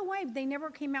 And by the way, they never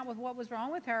came out with what was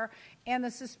wrong with her, and the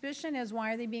suspicion is,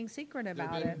 why are they being secret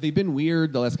about it? They've been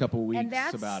weird the last couple of weeks And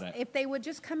that's, about it. if they would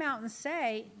just come out and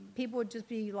say, people would just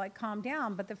be like, calm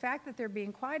down. But the fact that they're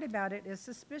being quiet about it is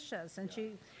suspicious. And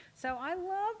so I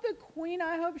love the Queen.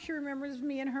 I hope she remembers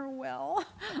me and her well.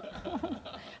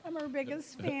 I'm her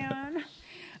biggest fan.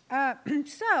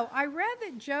 So I read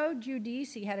that Joe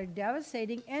Giudice had a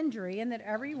devastating injury and that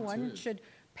everyone should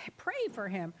pray for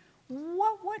him.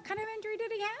 What kind of injury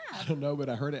did he I have? don't know, but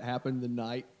I heard it happened the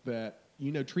night that,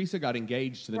 Teresa got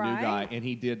engaged to the new guy, and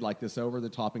he did like this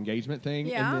over-the-top engagement thing,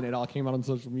 Yeah. and then it all came out on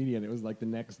social media, and it was like the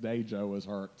next day Joe was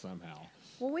hurt somehow.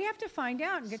 Well, we have to find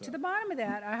out and get to the bottom of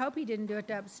that. I hope he didn't do it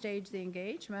to upstage the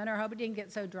engagement, or I hope he didn't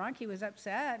get so drunk he was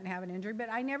upset and have an injury, but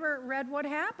I never read what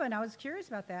happened. I was curious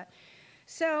about that.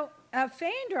 So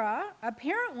Phaedra,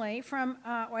 apparently from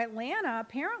Atlanta,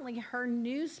 apparently her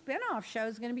new spinoff show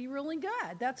is going to be really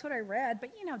good. That's what I read. But,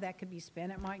 that could be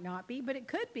spin. It might not be, but it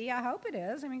could be. I hope it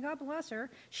is. I mean, God bless her.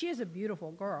 She is a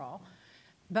beautiful girl.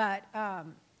 But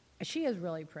she is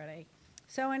really pretty.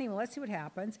 So anyway, let's see what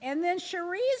happens. And then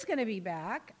Cherie's going to be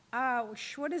back.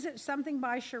 What is it? Something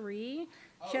by Cherie?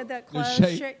 She had that clothes. She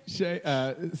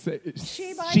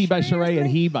by Sheree and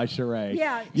he by Sheree.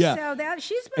 Yeah. So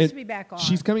she's supposed to be back on.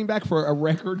 She's coming back for a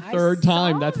record I third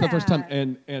time. saw That's the first time.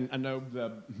 that. And I know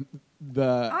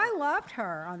I loved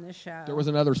her on the show. there was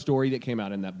another story that came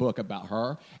out in that book about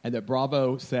her, and that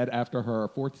Bravo said after her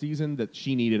fourth season that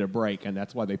she needed a break, and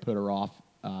that's why they put her off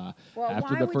after why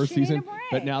the would first she need a season. break?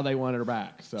 But now they wanted her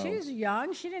back. So She's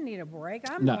young. She didn't need a break.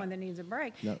 I'm No. the one that needs a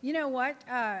break. No. You know what?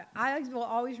 I will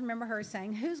always remember her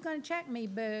saying, "Who's going to check me,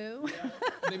 boo?"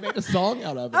 they made a song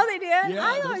out of it. Oh, they did? Yeah,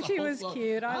 I there's thought a she whole was song.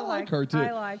 cute. I like her too.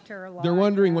 I liked her a lot. They're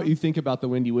wondering yeah. what you think about the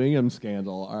Wendy Williams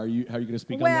scandal. How are you going to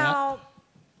speak on Well,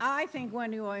 I think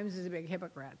Wendy Williams is a big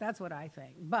hypocrite. That's what I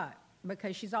think. But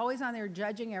because she's always on there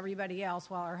judging everybody else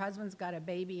while her husband's got a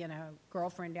baby and a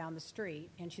girlfriend down the street,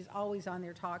 and she's always on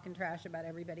there talking trash about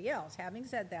everybody else. Having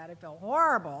said that, I feel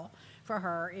horrible for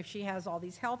her if she has all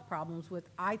these health problems, with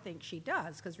I think she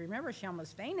does, because remember, she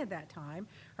almost fainted that time.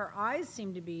 Her eyes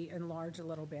seem to be enlarged a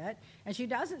little bit, and she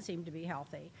doesn't seem to be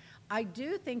healthy. I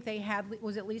do think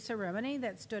was it Lisa Remini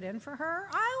that stood in for her?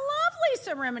 I love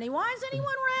Lisa Remini. Why is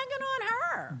anyone ragging on her?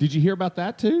 her. Did you hear about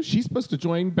that too? She's supposed to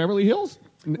join Beverly Hills.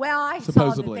 Well, I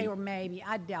supposedly. saw that they were maybe.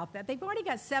 I doubt that. They've already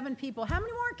got 7 people. How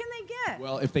many more can they get?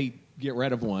 Well, if they get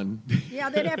rid of one. Yeah,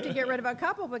 they'd have to get rid of a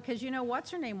couple because, what's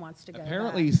her name wants to go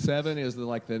Apparently back. 7 is the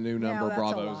new number that's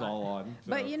a Bravo's lot. all on. So.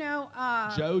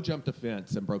 But, Joe jumped a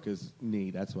fence and broke his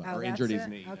knee. That's why, or that's injured his it?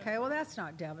 knee. Okay, well, that's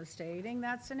not devastating.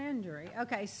 That's an injury.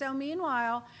 Okay, so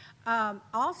meanwhile,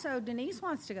 also Denise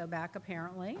wants to go back,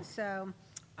 apparently. So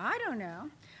I don't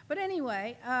know. But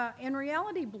anyway, in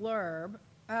Reality Blurb,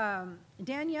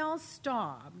 Danielle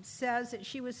Staub says that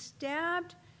she was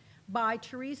stabbed by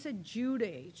Teresa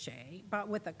Giudice, but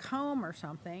with a comb or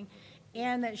something,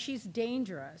 and that she's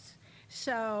dangerous.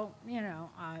 So,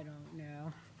 I don't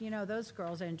know. Those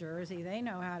girls in Jersey, they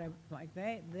know how to,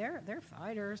 they're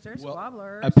fighters, they're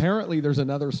squabblers. Apparently there's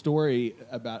another story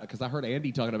about, because I heard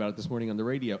Andy talking about it this morning on the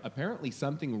radio. Apparently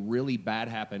something really bad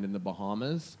happened in the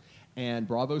Bahamas, and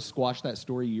Bravo squashed that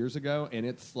story years ago, and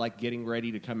it's like getting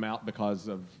ready to come out because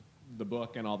of the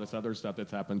book and all this other stuff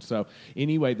that's happened. So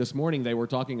anyway, this morning they were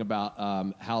talking about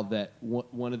how that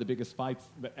one of the biggest fights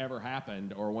that ever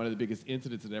happened, or one of the biggest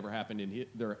incidents that ever happened in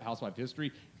their housewife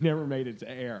history, never made it to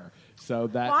air. So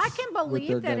that's I can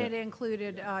believe that it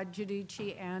included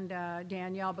Giudice and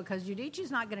Danielle, because Giudice's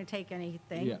not going to take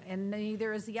anything, and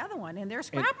neither is the other one, and they're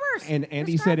scrappers. And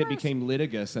Andy said it became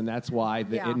litigious, and that's why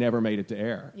it never made it to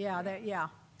air. Yeah,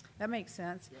 that makes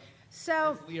sense.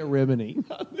 So it's Leah Remini.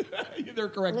 They're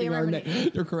correcting Leah our Remini.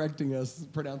 name. They're correcting us,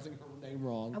 pronouncing her name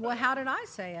wrong. Well, how did I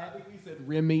say it? I think we said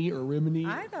Remy or Remini.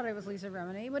 I thought it was Lisa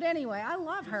Remini, but anyway, I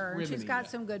love her. And she's Remini, got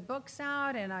some good books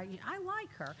out, and I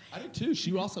like her. I did too.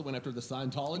 She also went after the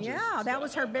Scientologists. Yeah, that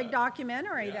was her big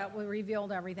documentary that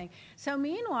revealed everything. So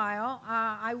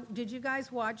meanwhile, did you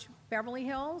guys watch Beverly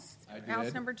Hills? I did.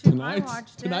 House number 2? I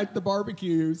watched it. Tonight the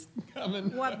barbecue's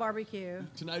coming. What barbecue?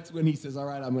 Tonight's when he says, "All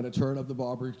right, I'm going to turn up the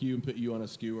barbecue and put you on a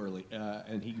skewer,"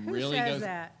 and he Who really says goes.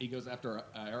 that? He goes after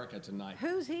Erica tonight.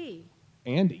 Who's he?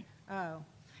 Andy. Oh.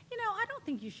 I don't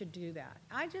think you should do that.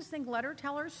 I just think let her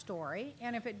tell her story,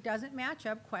 and if it doesn't match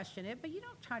up, question it, but you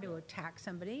don't try to attack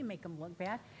somebody and make them look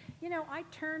bad. I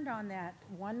turned on that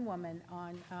one woman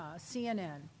on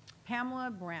CNN, Pamela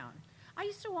Brown. I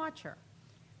used to watch her.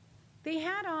 They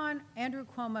had on Andrew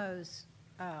Cuomo's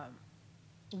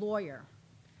lawyer,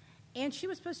 and she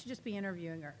was supposed to just be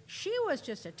interviewing her. She was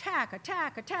just attack.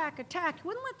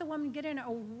 Wouldn't let the woman get in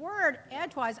a word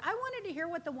edgewise. I wanted to hear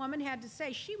what the woman had to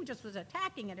say. She just was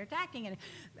attacking it,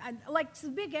 like the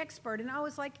big expert. And I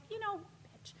was like,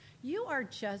 bitch, you are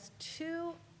just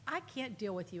too... I can't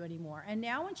deal with you anymore. And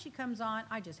now when she comes on,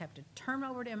 I just have to turn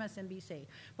over to MSNBC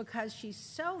because she's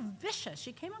so vicious.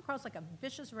 She came across like a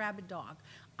vicious rabid dog.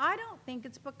 I don't think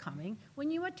it's becoming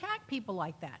when you attack people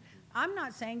like that. I'm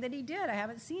not saying that he did. I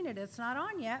haven't seen it. It's not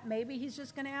on yet. Maybe he's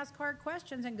just going to ask hard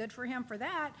questions, and good for him for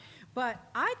that. But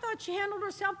I thought she handled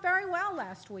herself very well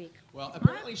last week. Well,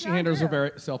 apparently she handles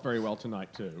herself very well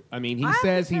tonight too. I mean, he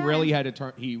says he really had to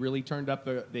turn. He really turned up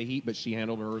the heat, but she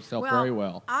handled herself very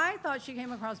well. I thought she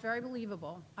came across very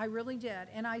believable. I really did,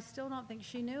 and I still don't think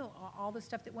she knew all the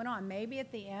stuff that went on. Maybe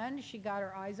at the end she got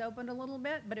her eyes opened a little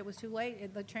bit, but it was too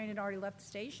late. The train had already left the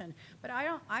station. But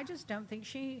I just don't think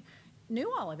she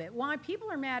knew all of it. Why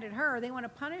people are mad at her? They want to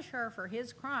punish her for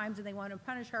his crimes, and they want to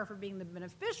punish her for being the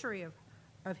beneficiary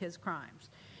of his crimes.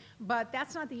 But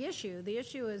that's not the issue. The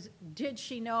issue is, did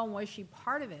she know, and was she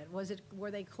part of it?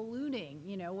 Were they colluding?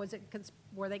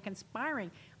 Were they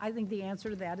conspiring? I think the answer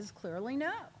to that is clearly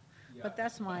no. Yeah. But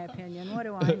that's my opinion. What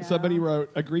do I know? Somebody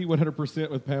wrote, agree 100%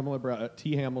 with Pamela Brown.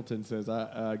 T. Hamilton says,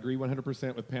 I agree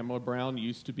 100% with Pamela Brown.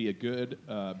 Used to be a good,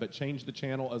 but changed the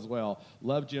channel as well.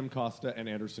 Love Jim Costa and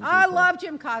Anderson Cooper. I love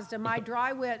Jim Costa, my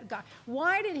dry wit guy.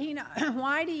 Why do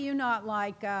you not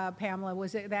like Pamela?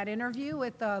 Was it that interview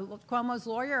with Cuomo's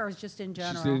lawyer, or was it just in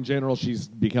general? Just in general, she's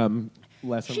become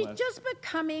less and less. She's just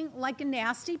becoming like a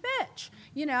nasty bitch,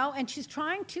 and she's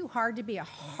trying too hard to be a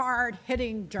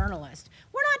hard-hitting journalist.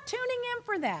 We're not tuning in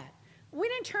for that. We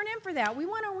didn't turn in for that. We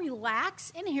want to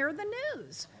relax and hear the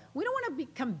news. We don't want to be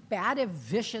combative,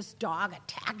 vicious dog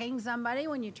attacking somebody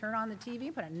when you turn on the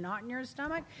TV, put a knot in your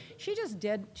stomach. That just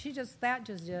did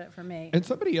it for me. And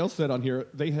somebody else said on here,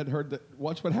 they had heard that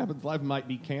Watch What Happens Live might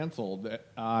be canceled.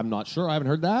 I'm not sure. I haven't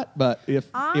heard that, but it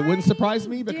wouldn't surprise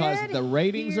me because the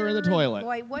ratings are in the toilet.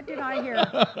 Wait, what did I hear?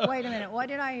 Wait a minute. What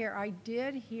did I hear? I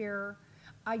did hear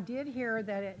I did hear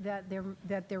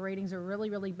that their ratings are really,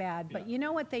 really bad. But you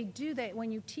know what they do? That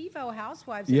when you TiVo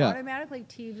Housewives, it automatically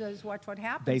TiVo's Watch What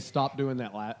Happens. They stopped doing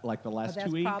that like the last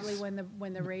 2 weeks. That's probably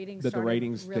when the ratings the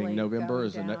ratings really thing. November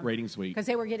is down. the ratings week because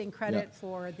they were getting credit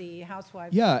for the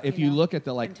Housewives. Yeah, if you look at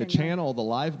the continuing. channel, the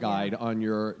live guide on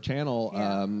your channel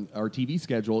or TV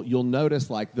schedule, you'll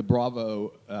notice like the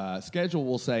Bravo schedule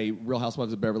will say Real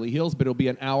Housewives of Beverly Hills, but it'll be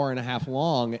an hour and a half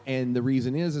long, and the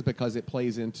reason is because it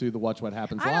plays into the Watch What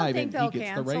Happens live, and he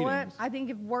gets the ratings. I think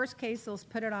if worst case, they'll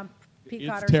put it on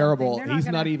Peacock. It's terrible. He's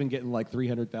not even getting like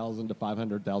 300,000 to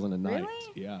 500,000 a night.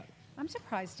 Really? Yeah. I'm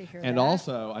surprised to hear that. And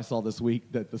also, I saw this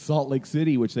week that the Salt Lake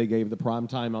City, which they gave the prime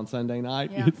time on Sunday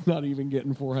night, it's not even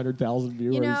getting 400,000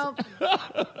 viewers. You know,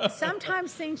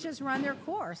 sometimes things just run their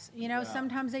course. You know,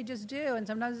 sometimes they just do, and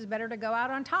sometimes it's better to go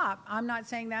out on top. I'm not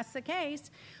saying that's the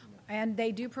case. And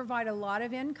they do provide a lot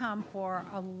of income for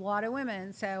a lot of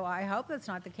women, so I hope that's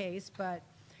not the case, but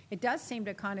it does seem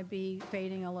to kind of be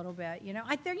fading a little bit. You know,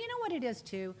 you know what it is,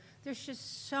 too? There's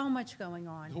just so much going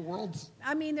on.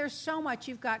 There's so much.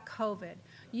 You've got COVID.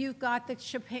 You've got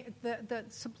the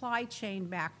supply chain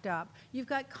backed up. You've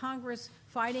got Congress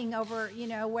fighting over, you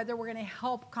know, whether we're going to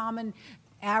help common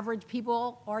average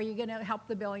people or are you going to help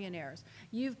the billionaires.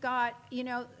 You've got, you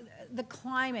know, the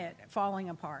climate falling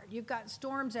apart. You've got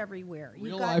storms everywhere.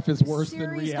 Real life is worse than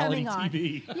reality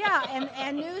TV. Yeah,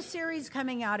 and new series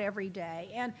coming out every day.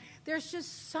 And there's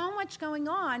just so much going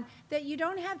on that you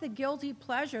don't have the guilty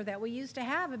pleasure that we used to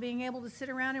have of being able to sit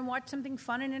around and watch something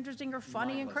fun and interesting or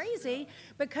funny and crazy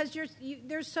because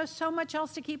there's so much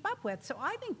else to keep up with. So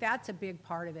I think that's a big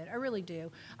part of it. I really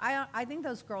do. I think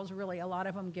those girls really, a lot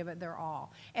of them give it their all.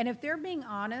 And if they're being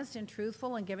honest and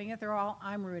truthful and giving it their all,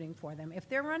 I'm rooting for them. If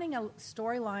they're running a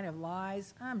storyline of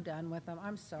lies, I'm done with them.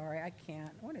 I'm sorry, I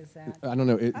can't. What is that? I don't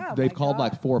know. They've called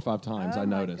like 4 or 5 times, I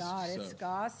noticed. Oh, my God, it's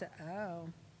gossip.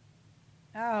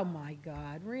 Oh, my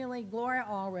God. Really? Gloria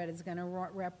Allred is going to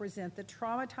represent the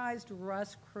traumatized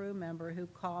Rust crew member who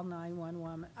called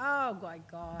 911. Oh, my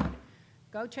God.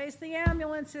 Go chase the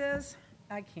ambulances.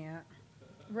 I can't.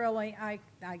 Really, I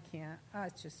can't. Oh,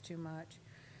 it's just too much.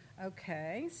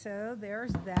 Okay, so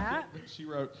there's that. She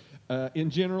wrote,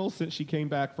 in general, since she came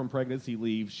back from pregnancy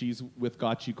leave, she's with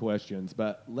Got You questions,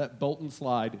 but let Bolton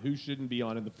slide. Who shouldn't be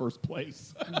on in the first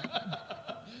place?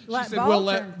 She said, they'll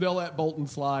let Bolton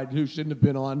slide. Who shouldn't have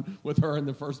been on with her in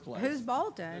the first place? Who's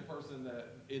Bolton? The person that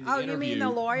in the interview. You mean the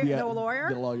lawyer? Yeah, the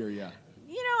lawyer? The lawyer, yeah.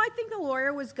 You know, I think the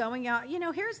lawyer was going out. You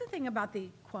know, here's the thing about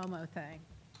the Cuomo thing.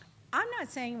 I'm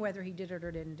not saying whether he did it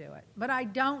or didn't do it, but I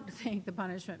don't think the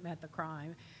punishment met the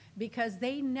crime because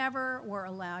they never were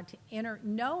allowed to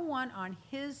no one on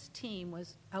his team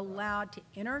was allowed to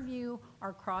interview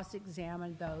or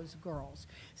cross-examine those girls.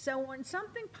 So when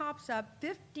something pops up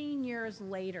 15 years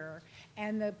later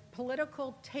and the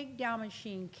political takedown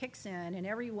machine kicks in and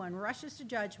everyone rushes to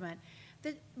judgment,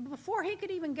 before he could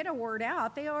even get a word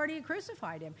out, they already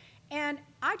crucified him. And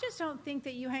I just don't think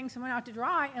that you hang someone out to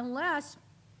dry unless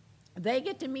they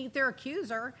get to meet their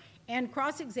accuser and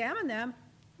cross-examine them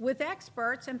with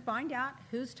experts and find out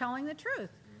who's telling the truth.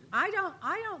 I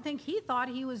don't think he thought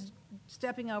he was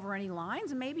stepping over any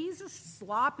lines. Maybe he's a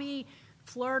sloppy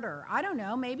flirter. I don't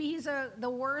know. Maybe he's the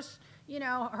worst,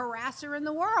 harasser in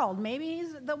the world. Maybe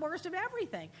he's the worst of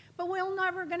everything. But we're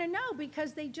never going to know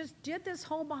because they just did this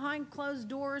whole behind closed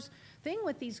doors thing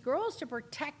with these girls to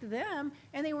protect them,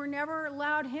 and they were never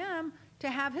allowed him to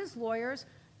have his lawyers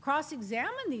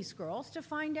cross-examine these girls to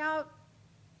find out,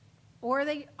 or are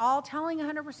they all telling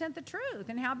 100% the truth?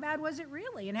 And how bad was it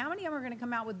really? And how many of them are going to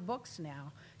come out with books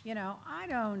now? I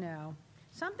don't know.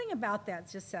 Something about that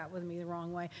just sat with me the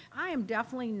wrong way. I am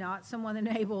definitely not someone that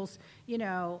enables,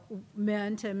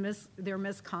 men to their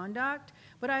misconduct,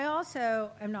 but I also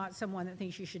am not someone that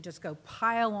thinks you should just go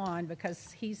pile on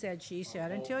because he said, she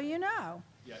said, until you know.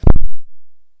 Yeah.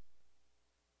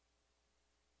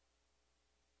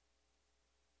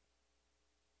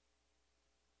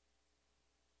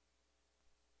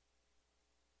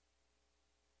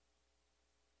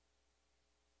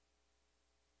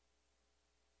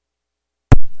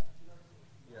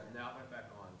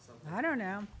 I don't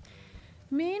know.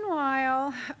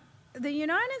 Meanwhile, the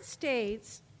United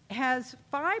States has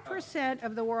 5%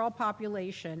 of the world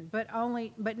population, but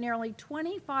nearly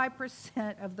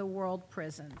 25% of the world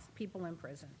people in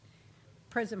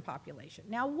prison population.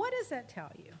 Now, what does that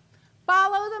tell you?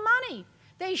 Follow the money.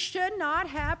 They should not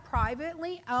have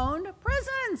privately owned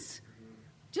prisons.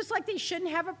 Just like they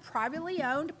shouldn't have a privately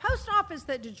owned post office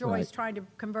that DeJoy's trying to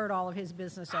convert all of his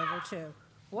business over to.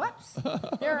 Whoops.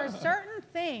 There are certain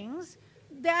things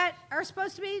that are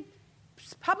supposed to be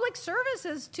public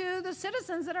services to the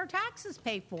citizens that our taxes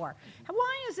pay for.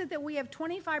 Why is it that we have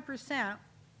 25%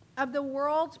 of the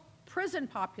world's prison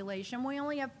population? We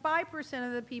only have 5%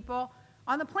 of the people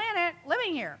on the planet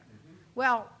living here.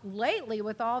 Well, lately,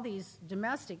 with all these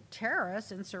domestic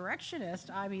terrorists, insurrectionists,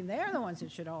 I mean, they're the ones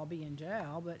that should all be in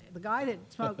jail, but the guy that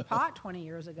smoked pot 20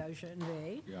 years ago shouldn't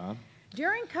be. Yeah.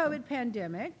 During COVID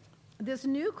pandemic, this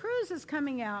new cruise is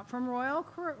coming out from Royal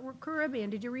Caribbean.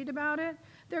 Did you read about it?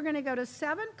 They're going to go to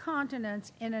 7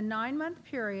 continents in a 9-month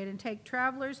period and take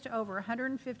travelers to over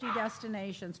 150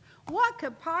 destinations. What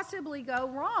could possibly go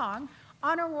wrong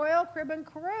on a Royal Caribbean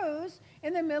cruise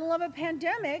in the middle of a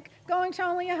pandemic, going to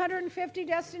only 150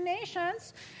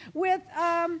 destinations with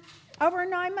over a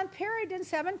 9-month period in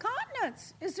 7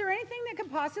 continents? Is there anything that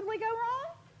could possibly go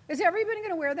wrong? Is everybody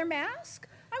going to wear their mask?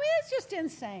 I mean, it's just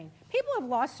insane. People have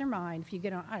lost their mind if you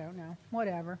get on, I don't know,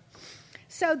 whatever.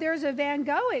 So there's a Van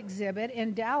Gogh exhibit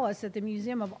in Dallas at the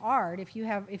Museum of Art. If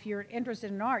you're interested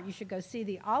in art, you should go see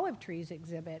the olive trees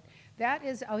exhibit. That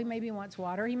is, he maybe wants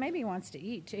water. He maybe wants to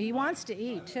eat, too. He wants to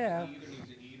eat, too. He either needs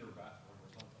to eat or bathroom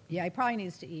or something. Yeah, he probably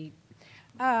needs to eat.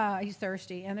 He's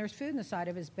thirsty, and there's food in the side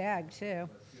of his bag, too.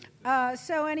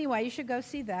 So anyway, you should go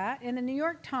see that. And the New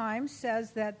York Times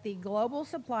says that the global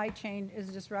supply chain is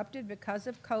disrupted because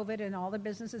of COVID and all the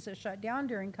businesses that shut down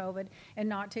during COVID, and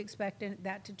not to expect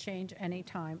that to change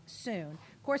anytime soon.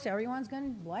 Of course, everyone's going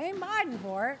to blame Biden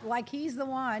for it, like he's the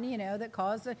one, that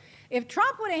caused it. If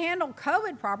Trump would have handled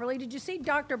COVID properly, did you see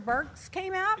Dr. Birx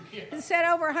came out and said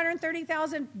over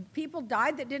 130,000 people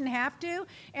died that didn't have to,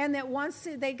 and that once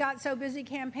they got so busy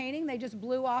campaigning, they just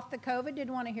blew off the COVID,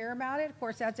 didn't want to hear about it. Of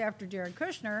course, that's after Jared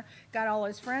Kushner got all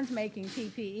his friends making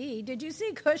PPE. Did you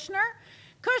see Kushner?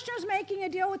 Kushner's making a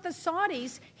deal with the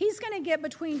Saudis. He's going to get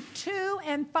between $2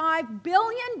 and $5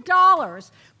 billion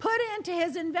put into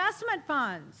his investment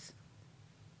funds.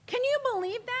 Can you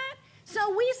believe that? So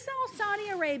we sell Saudi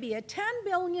Arabia $10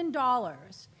 billion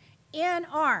in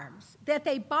arms that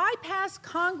they bypass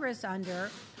Congress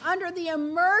under the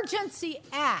Emergency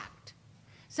Act.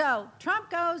 So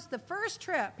Trump goes, the first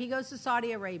trip, he goes to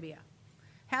Saudi Arabia.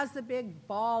 Has the big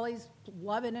ball, he's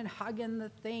loving and hugging the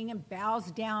thing and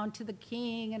bows down to the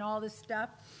king and all this stuff.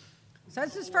 So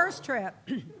that's his first trip,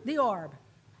 the orb.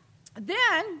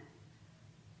 Then,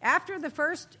 after the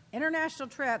first international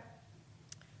trip,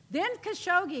 then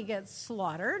Khashoggi gets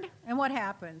slaughtered, and what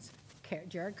happens?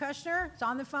 Jared Kushner is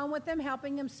on the phone with him,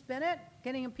 helping him spin it,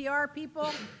 getting him PR people,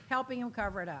 helping him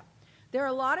cover it up. There are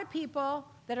a lot of people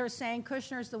that are saying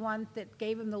Kushner's the one that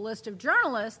gave him the list of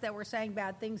journalists that were saying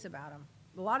bad things about him.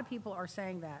 A lot of people are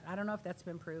saying that. I don't know if that's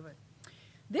been proven.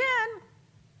 Then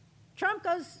Trump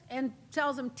goes and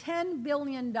sells him $10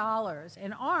 billion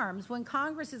in arms when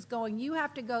Congress is going, you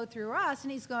have to go through us.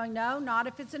 And he's going, no, not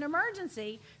if it's an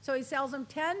emergency. So he sells him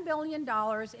 $10 billion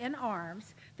in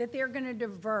arms that they're going to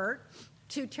divert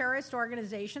to terrorist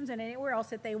organizations and anywhere else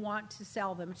that they want to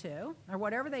sell them to, or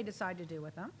whatever they decide to do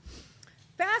with them.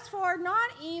 Fast forward, not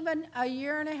even a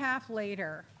year and a half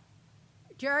later,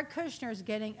 Jared Kushner is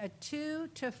getting a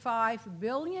 $2 to $5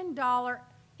 billion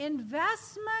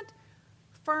investment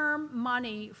firm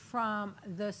money from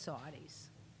the Saudis.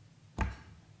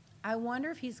 I wonder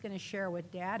if he's going to share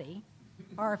with Daddy,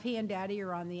 or if he and Daddy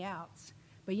are on the outs.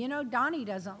 But Donnie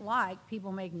doesn't like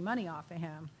people making money off of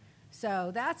him. So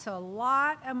that's a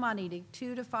lot of money,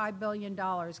 $2 to $5 billion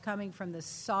coming from the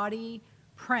Saudi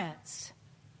prince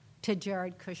to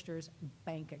Jared Kushner's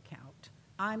bank account.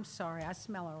 I'm sorry, I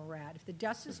smell a rat. If the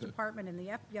Justice Department and the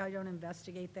FBI don't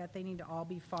investigate that, they need to all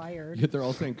be fired. Yet they're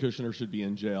all saying Kushner should be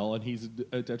in jail, and he's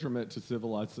a detriment to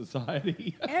civilized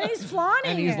society. And he's flaunting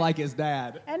and he's it. like his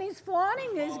dad. And he's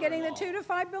flaunting it. He's getting the $2 to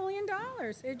 $5 billion.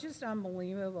 It's just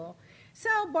unbelievable. So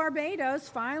Barbados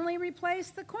finally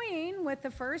replaced the Queen with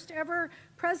the first ever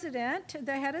president,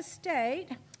 the head of state.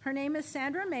 Her name is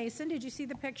Sandra Mason. Did you see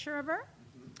the picture of her?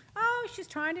 Oh, she's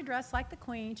trying to dress like the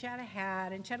Queen. She had a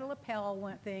hat and she had a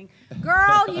lapel thing.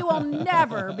 Girl, you will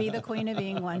never be the Queen of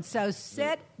England, so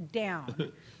sit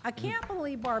down. I can't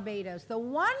believe Barbados, the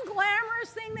one glamorous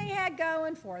thing they had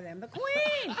going for them, the Queen,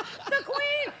 and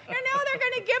now they're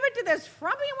going to give it to this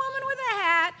frumpy woman with a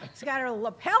hat. She's got her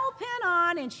lapel pin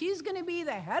on, and she's going to be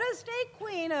the head of state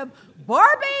queen of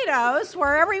Barbados,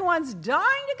 where everyone's dying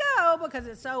to go because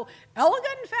it's so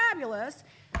elegant and fabulous.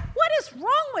 What is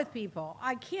wrong with people?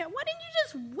 I can't. Why didn't you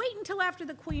just wait until after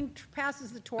the Queen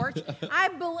passes the torch?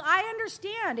 I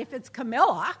understand if it's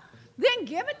Camilla, Then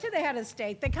give it to the head of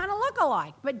state. They kind of look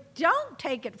alike. But don't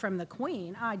take it from the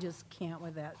Queen. I just can't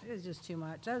with that. It's just too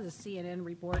much. That was a CNN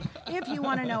report. If you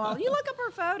want to know all, you look up her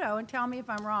photo and tell me if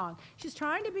I'm wrong. She's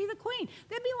trying to be the Queen.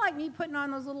 That'd be like me putting on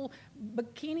those little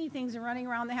bikini things and running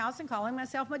around the house and calling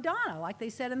myself Madonna, like they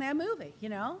said in that movie, you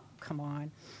know? Come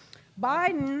on.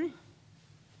 Biden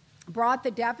brought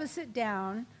the deficit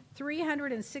down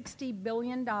 $360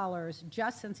 billion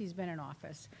just since he's been in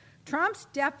office. Trump's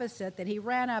deficit that he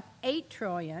ran up $8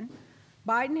 trillion,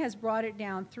 Biden has brought it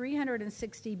down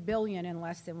 $360 billion in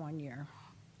less than 1 year.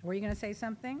 Were you going to say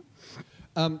something?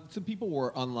 So people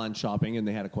were online shopping and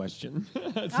they had a question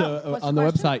What's on the the question?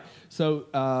 website.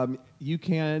 So you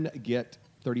can get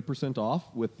 30% off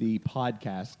with the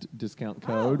podcast discount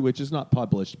code, which is not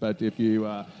published, but if you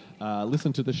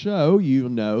listen to the show, you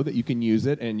know that you can use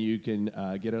it and you can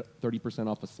get a 30%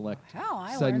 off a select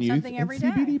I Sun learn Youth something and every day.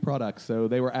 CBD products. So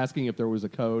they were asking if there was a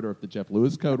code or if the Jeff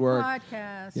Lewis code worked.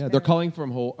 Podcast. Yeah, they're calling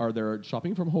from they're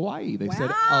shopping from Hawaii. They said,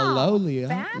 Wow. "Aloha,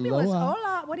 Fabulous. aloha."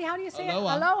 Hola. How do you say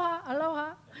Aloha. it? Aloha.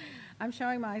 Aloha. I'm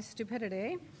showing my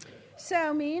stupidity.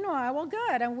 So meanwhile, well,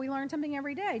 good. And we learn something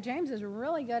every day. James is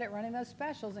really good at running those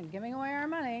specials and giving away our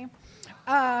money.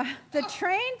 The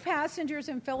train passengers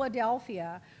in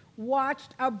Philadelphia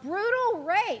watched a brutal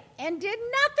rape and did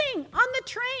nothing on the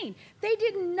train. They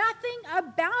did nothing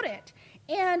about it.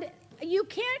 And you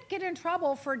can't get in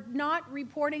trouble for not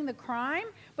reporting the crime,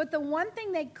 but the one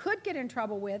thing they could get in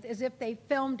trouble with is if they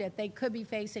filmed it, they could be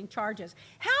facing charges.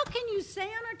 How can you stay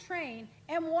on a train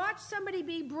and watch somebody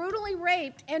be brutally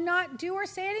raped and not do or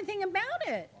say anything about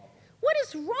it? What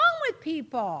is wrong with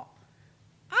people?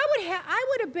 I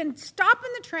would have been stopping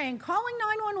the train, calling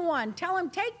 911, tell them,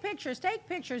 take pictures,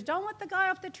 don't let the guy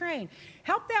off the train,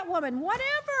 help that woman,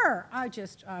 whatever.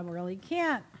 I really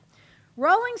can't.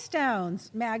 Rolling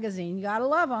Stones magazine, you gotta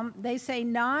love them, they say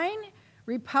 9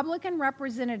 Republican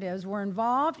representatives were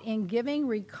involved in giving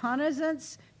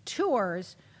reconnaissance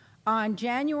tours on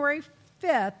January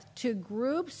 5th to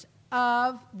groups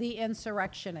of the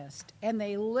insurrectionists, and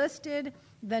they listed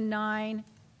the 9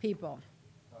 people.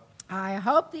 I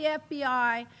hope the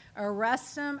FBI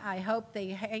arrests them. I hope they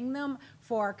hang them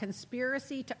for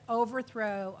conspiracy to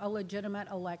overthrow a legitimate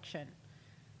election.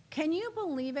 Can you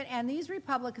believe it? And these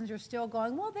Republicans are still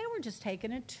going, well, they were just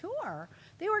taking a tour.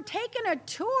 They were taking a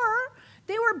tour.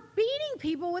 They were beating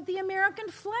people with the American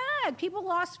flag. People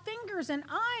lost fingers and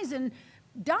eyes and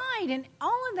died and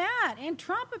all of that. And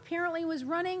Trump apparently was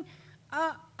running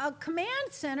a command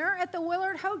center at the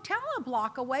Willard Hotel a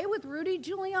block away with Rudy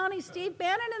Giuliani, Steve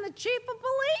Bannon, and the chief of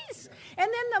police.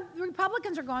 And then the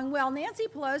Republicans are going, well, Nancy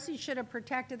Pelosi should have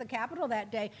protected the Capitol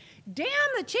that day. Damn,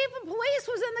 the chief of police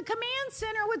was in the command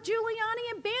center with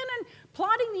Giuliani and Bannon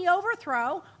plotting the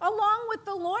overthrow, along with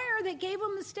the lawyer that gave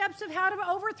him the steps of how to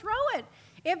overthrow it.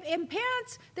 In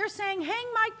Pence, they're saying, hang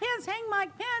Mike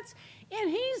Pence, and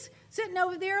he's sitting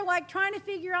over there like trying to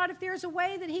figure out if there's a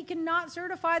way that he can not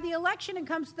certify the election, and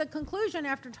comes to the conclusion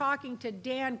after talking to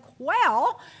Dan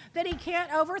Quayle that he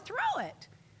can't overthrow it.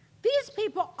 These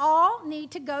people all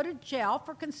need to go to jail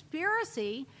for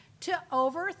conspiracy to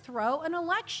overthrow an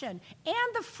election.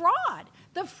 And the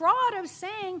fraud of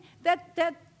saying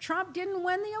that Trump didn't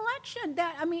win the election,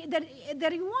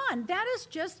 that he won. That is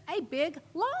just a big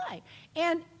lie.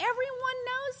 And everyone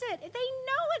knows it. They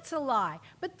know it's a lie,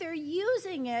 but they're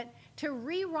using it to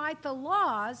rewrite the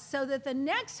laws so that the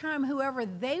next time whoever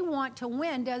they want to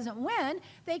win doesn't win,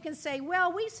 they can say,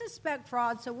 well, we suspect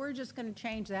fraud, so we're just going to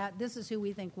change that. This is who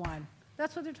we think won.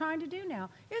 That's what they're trying to do now.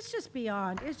 It's just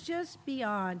beyond.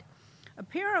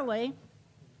 Apparently,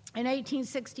 in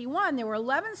 1861, there were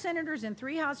 11 senators and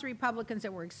 3 House Republicans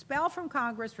that were expelled from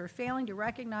Congress for failing to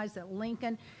recognize that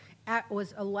Lincoln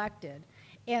was elected.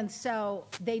 And so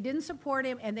they didn't support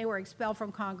him, and they were expelled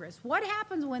from Congress. What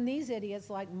happens when these idiots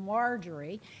like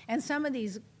Marjorie and some of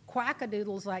these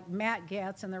quackadoodles like Matt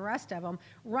Gaetz and the rest of them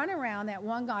run around, that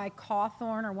one guy,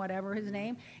 Cawthorn or whatever his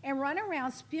name, and run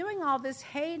around spewing all this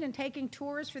hate and taking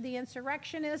tours for the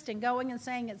insurrectionists and going and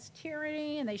saying it's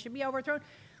tyranny and they should be overthrown?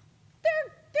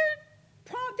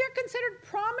 They're considered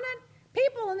prominent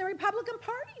people in the Republican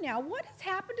Party now. What has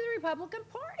happened to the Republican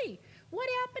Party? What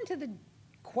happened to the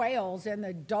Quayles and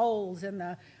the Doles and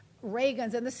the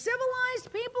Reagans and the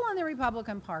civilized people in the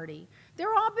Republican Party?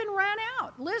 They're all been ran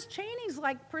out. Liz Cheney's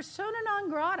like persona non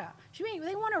grata.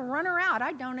 They want to run her out.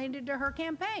 I donated to her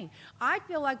campaign. I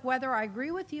feel like whether I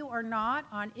agree with you or not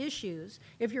on issues,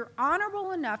 if you're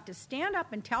honorable enough to stand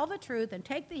up and tell the truth and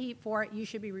take the heat for it, you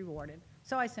should be rewarded.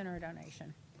 So I sent her a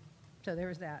donation. So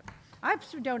there's that. I've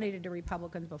donated to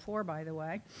Republicans before, by the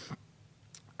way.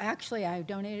 Actually, I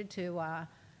donated to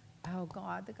oh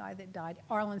God, the guy that died,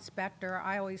 Arlen Specter.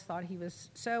 I always thought he was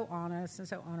so honest and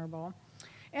so honorable.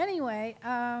 Anyway,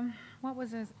 what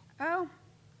was this? Oh,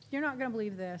 you're not going to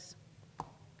believe this.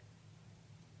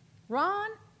 Ron,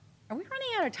 are we running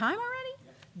out of time already?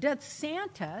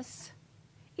 DeSantis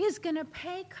is going to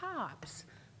pay cops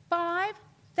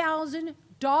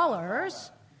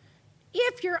 $5,000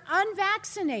 if you're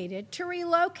unvaccinated to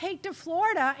relocate to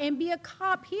Florida and be a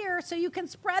cop here so you can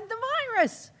spread the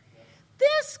virus.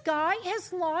 This guy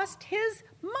has lost his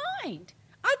mind.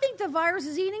 I think the virus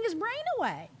is eating his brain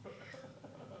away.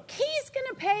 He's going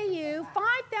to pay you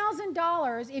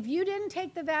 $5,000 if you didn't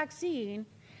take the vaccine,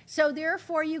 so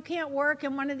therefore you can't work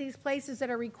in one of these places that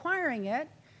are requiring it.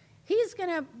 He's going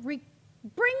to bring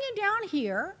you down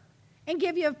here and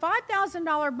give you a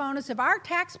 $5,000 bonus of our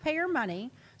taxpayer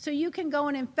money so you can go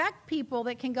and infect people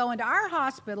that can go into our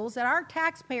hospitals that our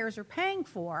taxpayers are paying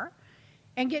for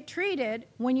and get treated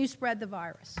when you spread the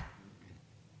virus.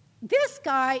 This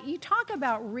guy, you talk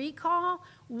about recall.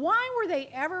 Why were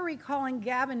they ever recalling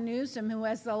Gavin Newsom, who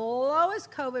has the lowest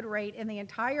COVID rate in the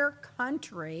entire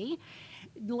country,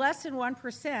 less than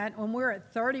 1%, when we're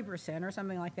at 30% or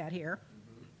something like that here?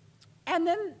 And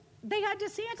then they had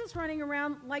DeSantis running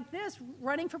around like this,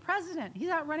 running for president. He's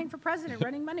out running for president,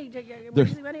 running money to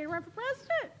raising money to run for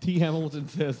president. T. Hamilton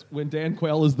says, when Dan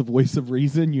Quayle is the voice of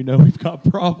reason, you know we've got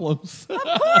problems. Of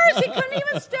course, he couldn't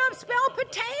even spell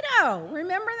potato.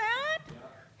 Remember that? Yeah.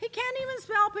 He can't even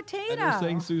spell potato. And they're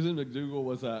saying Susan McDougal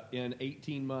was in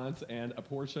 18 months and a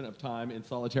portion of time in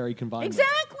solitary confinement.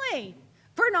 Exactly.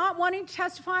 For not wanting to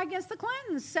testify against the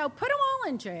Clintons. So put them all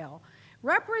in jail.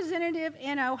 Representative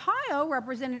in Ohio,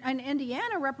 in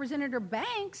Indiana, Representative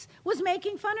Banks was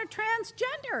making fun of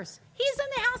transgenders. He's in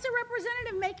the House of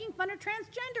Representatives making fun of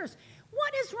transgenders.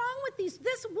 What is wrong with these?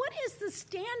 What is the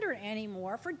standard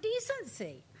anymore for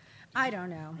decency? I don't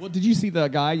know. Well, did you see the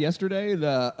guy yesterday?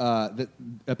 That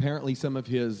apparently some of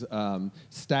his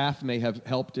staff may have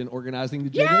helped in organizing the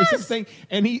Generation thing.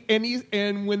 And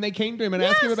when they came to him and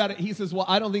asked him about it, he says, "Well,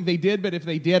 I don't think they did, but if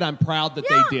they did, I'm proud that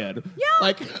they did." Yeah.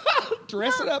 Like,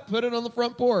 dress it up, put it on the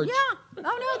front porch. Yeah. Oh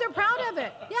no, they're proud of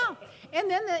it. Yeah. And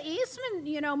then the Eastman,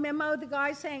 memo, the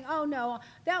guy saying, "Oh no,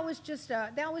 that was just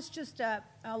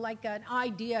like an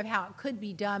idea of how it could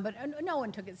be done," but no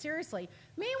one took it seriously.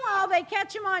 Meanwhile, they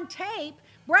catch him on tape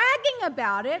bragging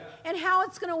about it and how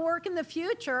it's going to work in the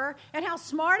future and how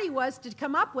smart he was to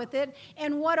come up with it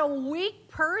and what a weak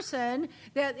person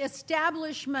that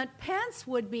establishment Pence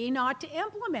would be not to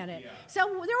implement it. Yeah. So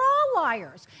they're all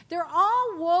liars. They're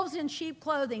all wolves in sheep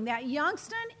clothing. That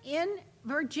youngster in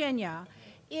Virginia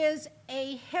is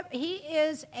a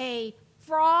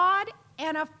fraud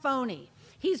and a phony.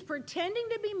 He's pretending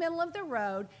to be middle of the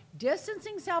road,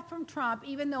 distancing himself from Trump,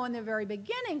 even though in the very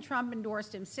beginning Trump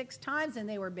endorsed him 6 times and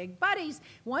they were big buddies.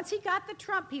 Once he got the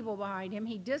Trump people behind him,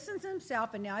 he distanced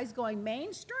himself, and now he's going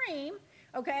mainstream,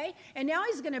 okay? And now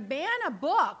he's going to ban a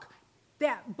book,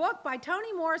 that book by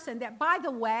Toni Morrison, that, by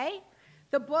the way,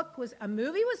 a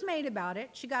movie was made about it.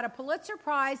 She got a Pulitzer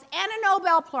Prize and a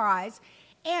Nobel Prize.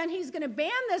 And he's going to ban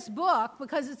this book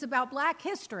because it's about black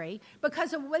history,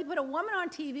 because they put a woman on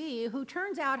TV who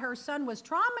turns out her son was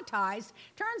traumatized.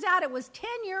 Turns out it was 10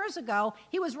 years ago.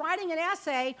 He was writing an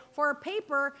essay for a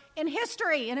paper in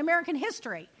history, in American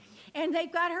history. And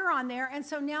they've got her on there. And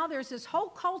so now there's this whole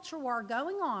culture war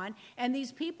going on, and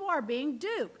these people are being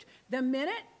duped. The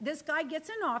minute this guy gets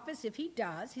in office, if he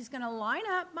does, he's going to line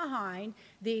up behind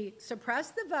the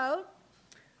suppress the vote,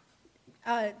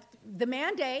 the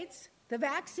mandates, the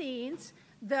vaccines,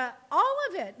 all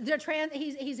of it.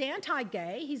 He's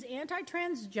anti-gay. He's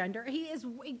anti-transgender. He's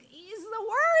the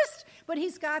worst. But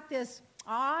he's got this,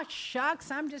 shucks,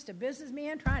 I'm just a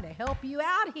businessman trying to help you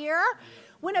out here.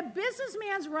 When a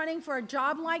businessman's running for a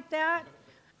job like that,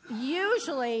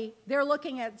 usually they're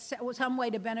looking at some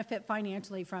way to benefit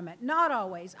financially from it. Not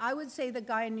always. I would say the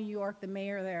guy in New York, the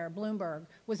mayor there, Bloomberg,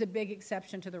 was a big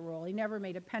exception to the rule. He never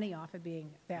made a penny off of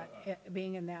being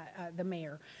the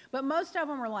mayor. But most of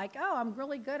them were like, "Oh, I'm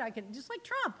really good. I can," just like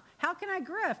Trump. "How can I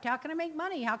grift? How can I make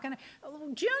money? How can I?"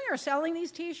 Junior selling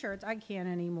these T-shirts. I can't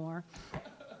anymore.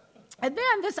 And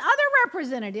then this other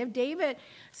representative,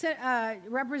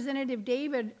 Representative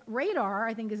David Radar,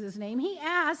 I think is his name, he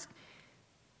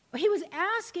was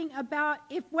asking about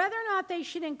whether or not they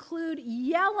should include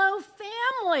yellow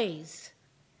families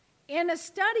in a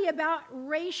study about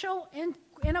racial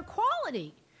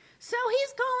inequality. So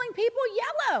he's calling people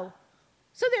yellow.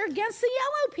 So they're against the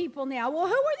yellow people now. Well,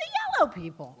 who are the yellow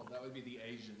people? Well, that would be the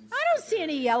Asians. I don't see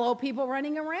any yellow people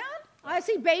running around. I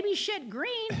see baby shit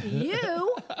green.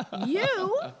 You.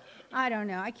 I don't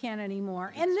know. I can't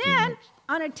anymore. And then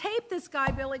on a tape this guy,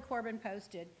 Billy Corbin,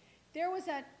 posted, There was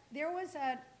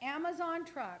an Amazon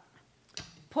truck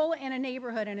pull in a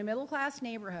neighborhood, in a middle-class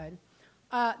neighborhood.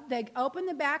 They open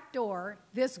the back door.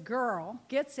 This girl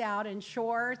gets out in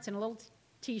shorts and a little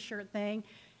T-shirt thing.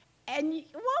 And what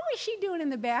was she doing in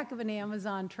the back of an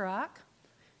Amazon truck?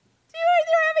 They're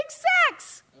having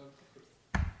sex.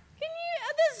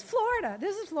 This is Florida.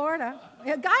 This is Florida.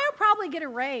 A guy will probably get a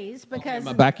raise because in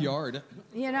my backyard.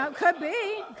 Could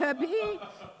be.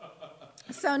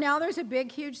 So now there's a big,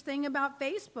 huge thing about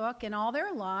Facebook and all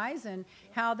their lies and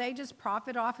how they just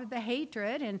profit off of the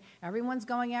hatred, and everyone's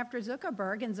going after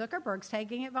Zuckerberg, and Zuckerberg's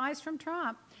taking advice from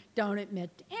Trump. Don't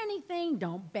admit to anything.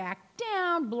 Don't back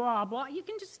down, blah, blah. You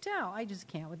can just tell. I just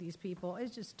can't with these people.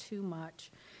 It's just too much.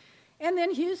 And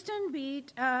then Houston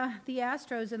beat the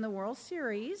Astros in the World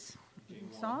Series. You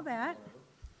saw that.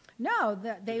 No,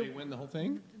 Did they win the whole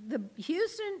thing?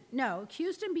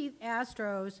 Houston beat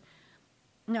Astros.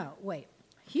 No, wait.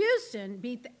 Houston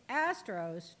beat the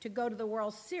Astros to go to the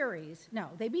World Series. No,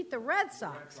 they beat the Red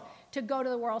Sox to go to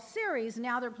the World Series.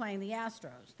 Now they're playing the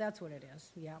Astros. That's what it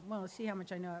is. Yeah, well, see how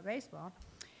much I know about baseball.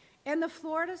 And the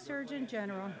Florida Surgeon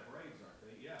General. The Braves,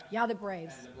 aren't they? Yeah, the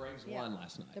Braves. And the Braves won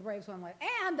last night. The Braves won last night.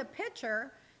 And the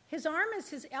pitcher, his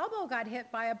elbow got hit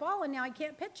by a ball, and now he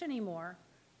can't pitch anymore.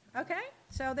 Okay,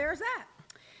 so there's that.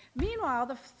 Meanwhile,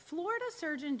 the Florida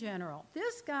Surgeon General,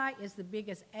 this guy is the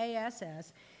biggest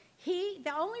ASS.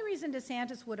 The only reason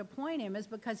DeSantis would appoint him is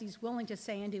because he's willing to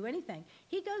say and do anything.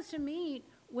 He goes to meet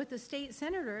with the state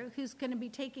senator who's going to be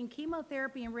taking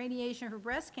chemotherapy and radiation for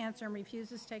breast cancer and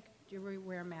refuses to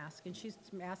wear a mask, and she's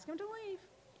asking him to leave.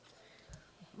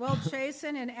 Well,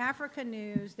 Jason, in Africa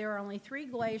news, there are only 3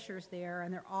 glaciers there,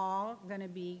 and they're all going to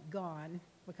be gone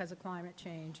because of climate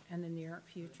change in the near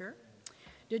future.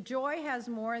 DeJoy has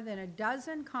more than a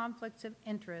dozen conflicts of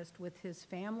interest with his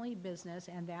family business,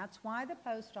 and that's why the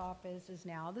post office is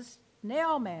now the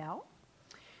snail mail.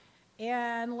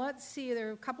 And let's see, there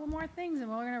are a couple more things, and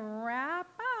we're going to wrap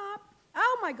up.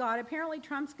 Oh, my God, apparently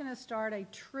Trump's going to start a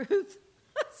truth,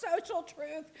 social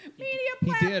truth media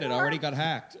platform. He did. It already got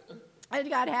hacked. It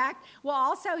got hacked. Well,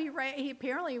 also, he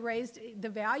apparently raised the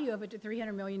value of it to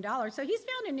 $300 million. So he's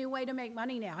found a new way to make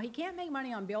money now. He can't make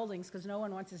money on buildings because no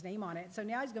one wants his name on it. So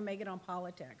now he's going to make it on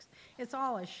politics. It's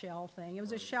all a shell thing. It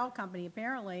was a shell company.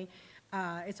 Apparently,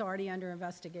 it's already under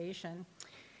investigation.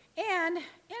 And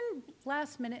in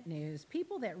last-minute news,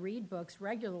 people that read books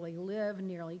regularly live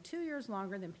nearly 2 years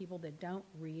longer than people that don't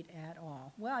read at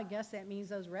all. Well, I guess that means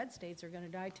those red states are going to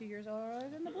die 2 years older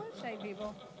than the blue state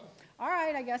people. All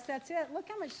right, I guess that's it. Look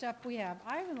how much stuff we have.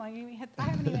 I haven't even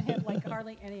hit like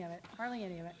hardly any of it.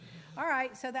 All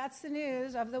right, so that's the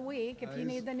news of the week. If you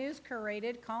need the news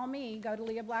curated, call me. Go to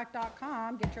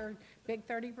leahblack.com. Get your big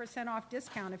 30% off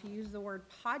discount if you use the word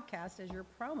podcast as your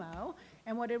promo.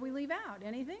 And what did we leave out?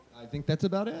 Anything? I think that's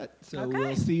about it. So Okay.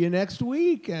 We'll see you next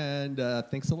week, and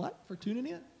thanks a lot for tuning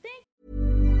in.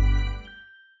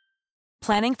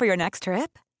 Planning for your next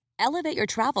trip? Elevate your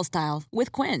travel style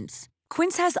with Quince.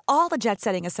 Quince has all the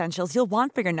jet-setting essentials you'll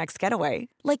want for your next getaway,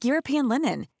 like European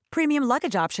linen, premium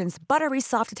luggage options, buttery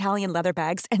soft Italian leather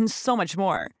bags, and so much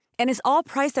more. And is all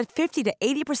priced at 50 to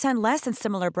 80% less than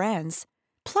similar brands.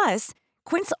 Plus,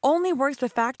 Quince only works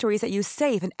with factories that use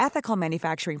safe and ethical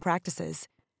manufacturing practices.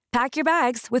 Pack your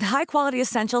bags with high-quality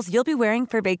essentials you'll be wearing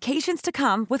for vacations to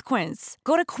come with Quince.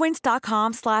 Go to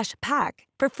quince.com/pack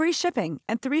for free shipping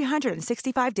and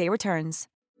 365-day returns.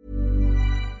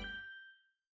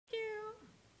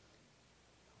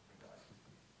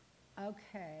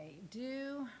 Okay,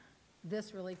 do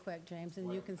this really quick, James,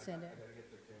 and you can send it.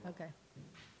 Okay.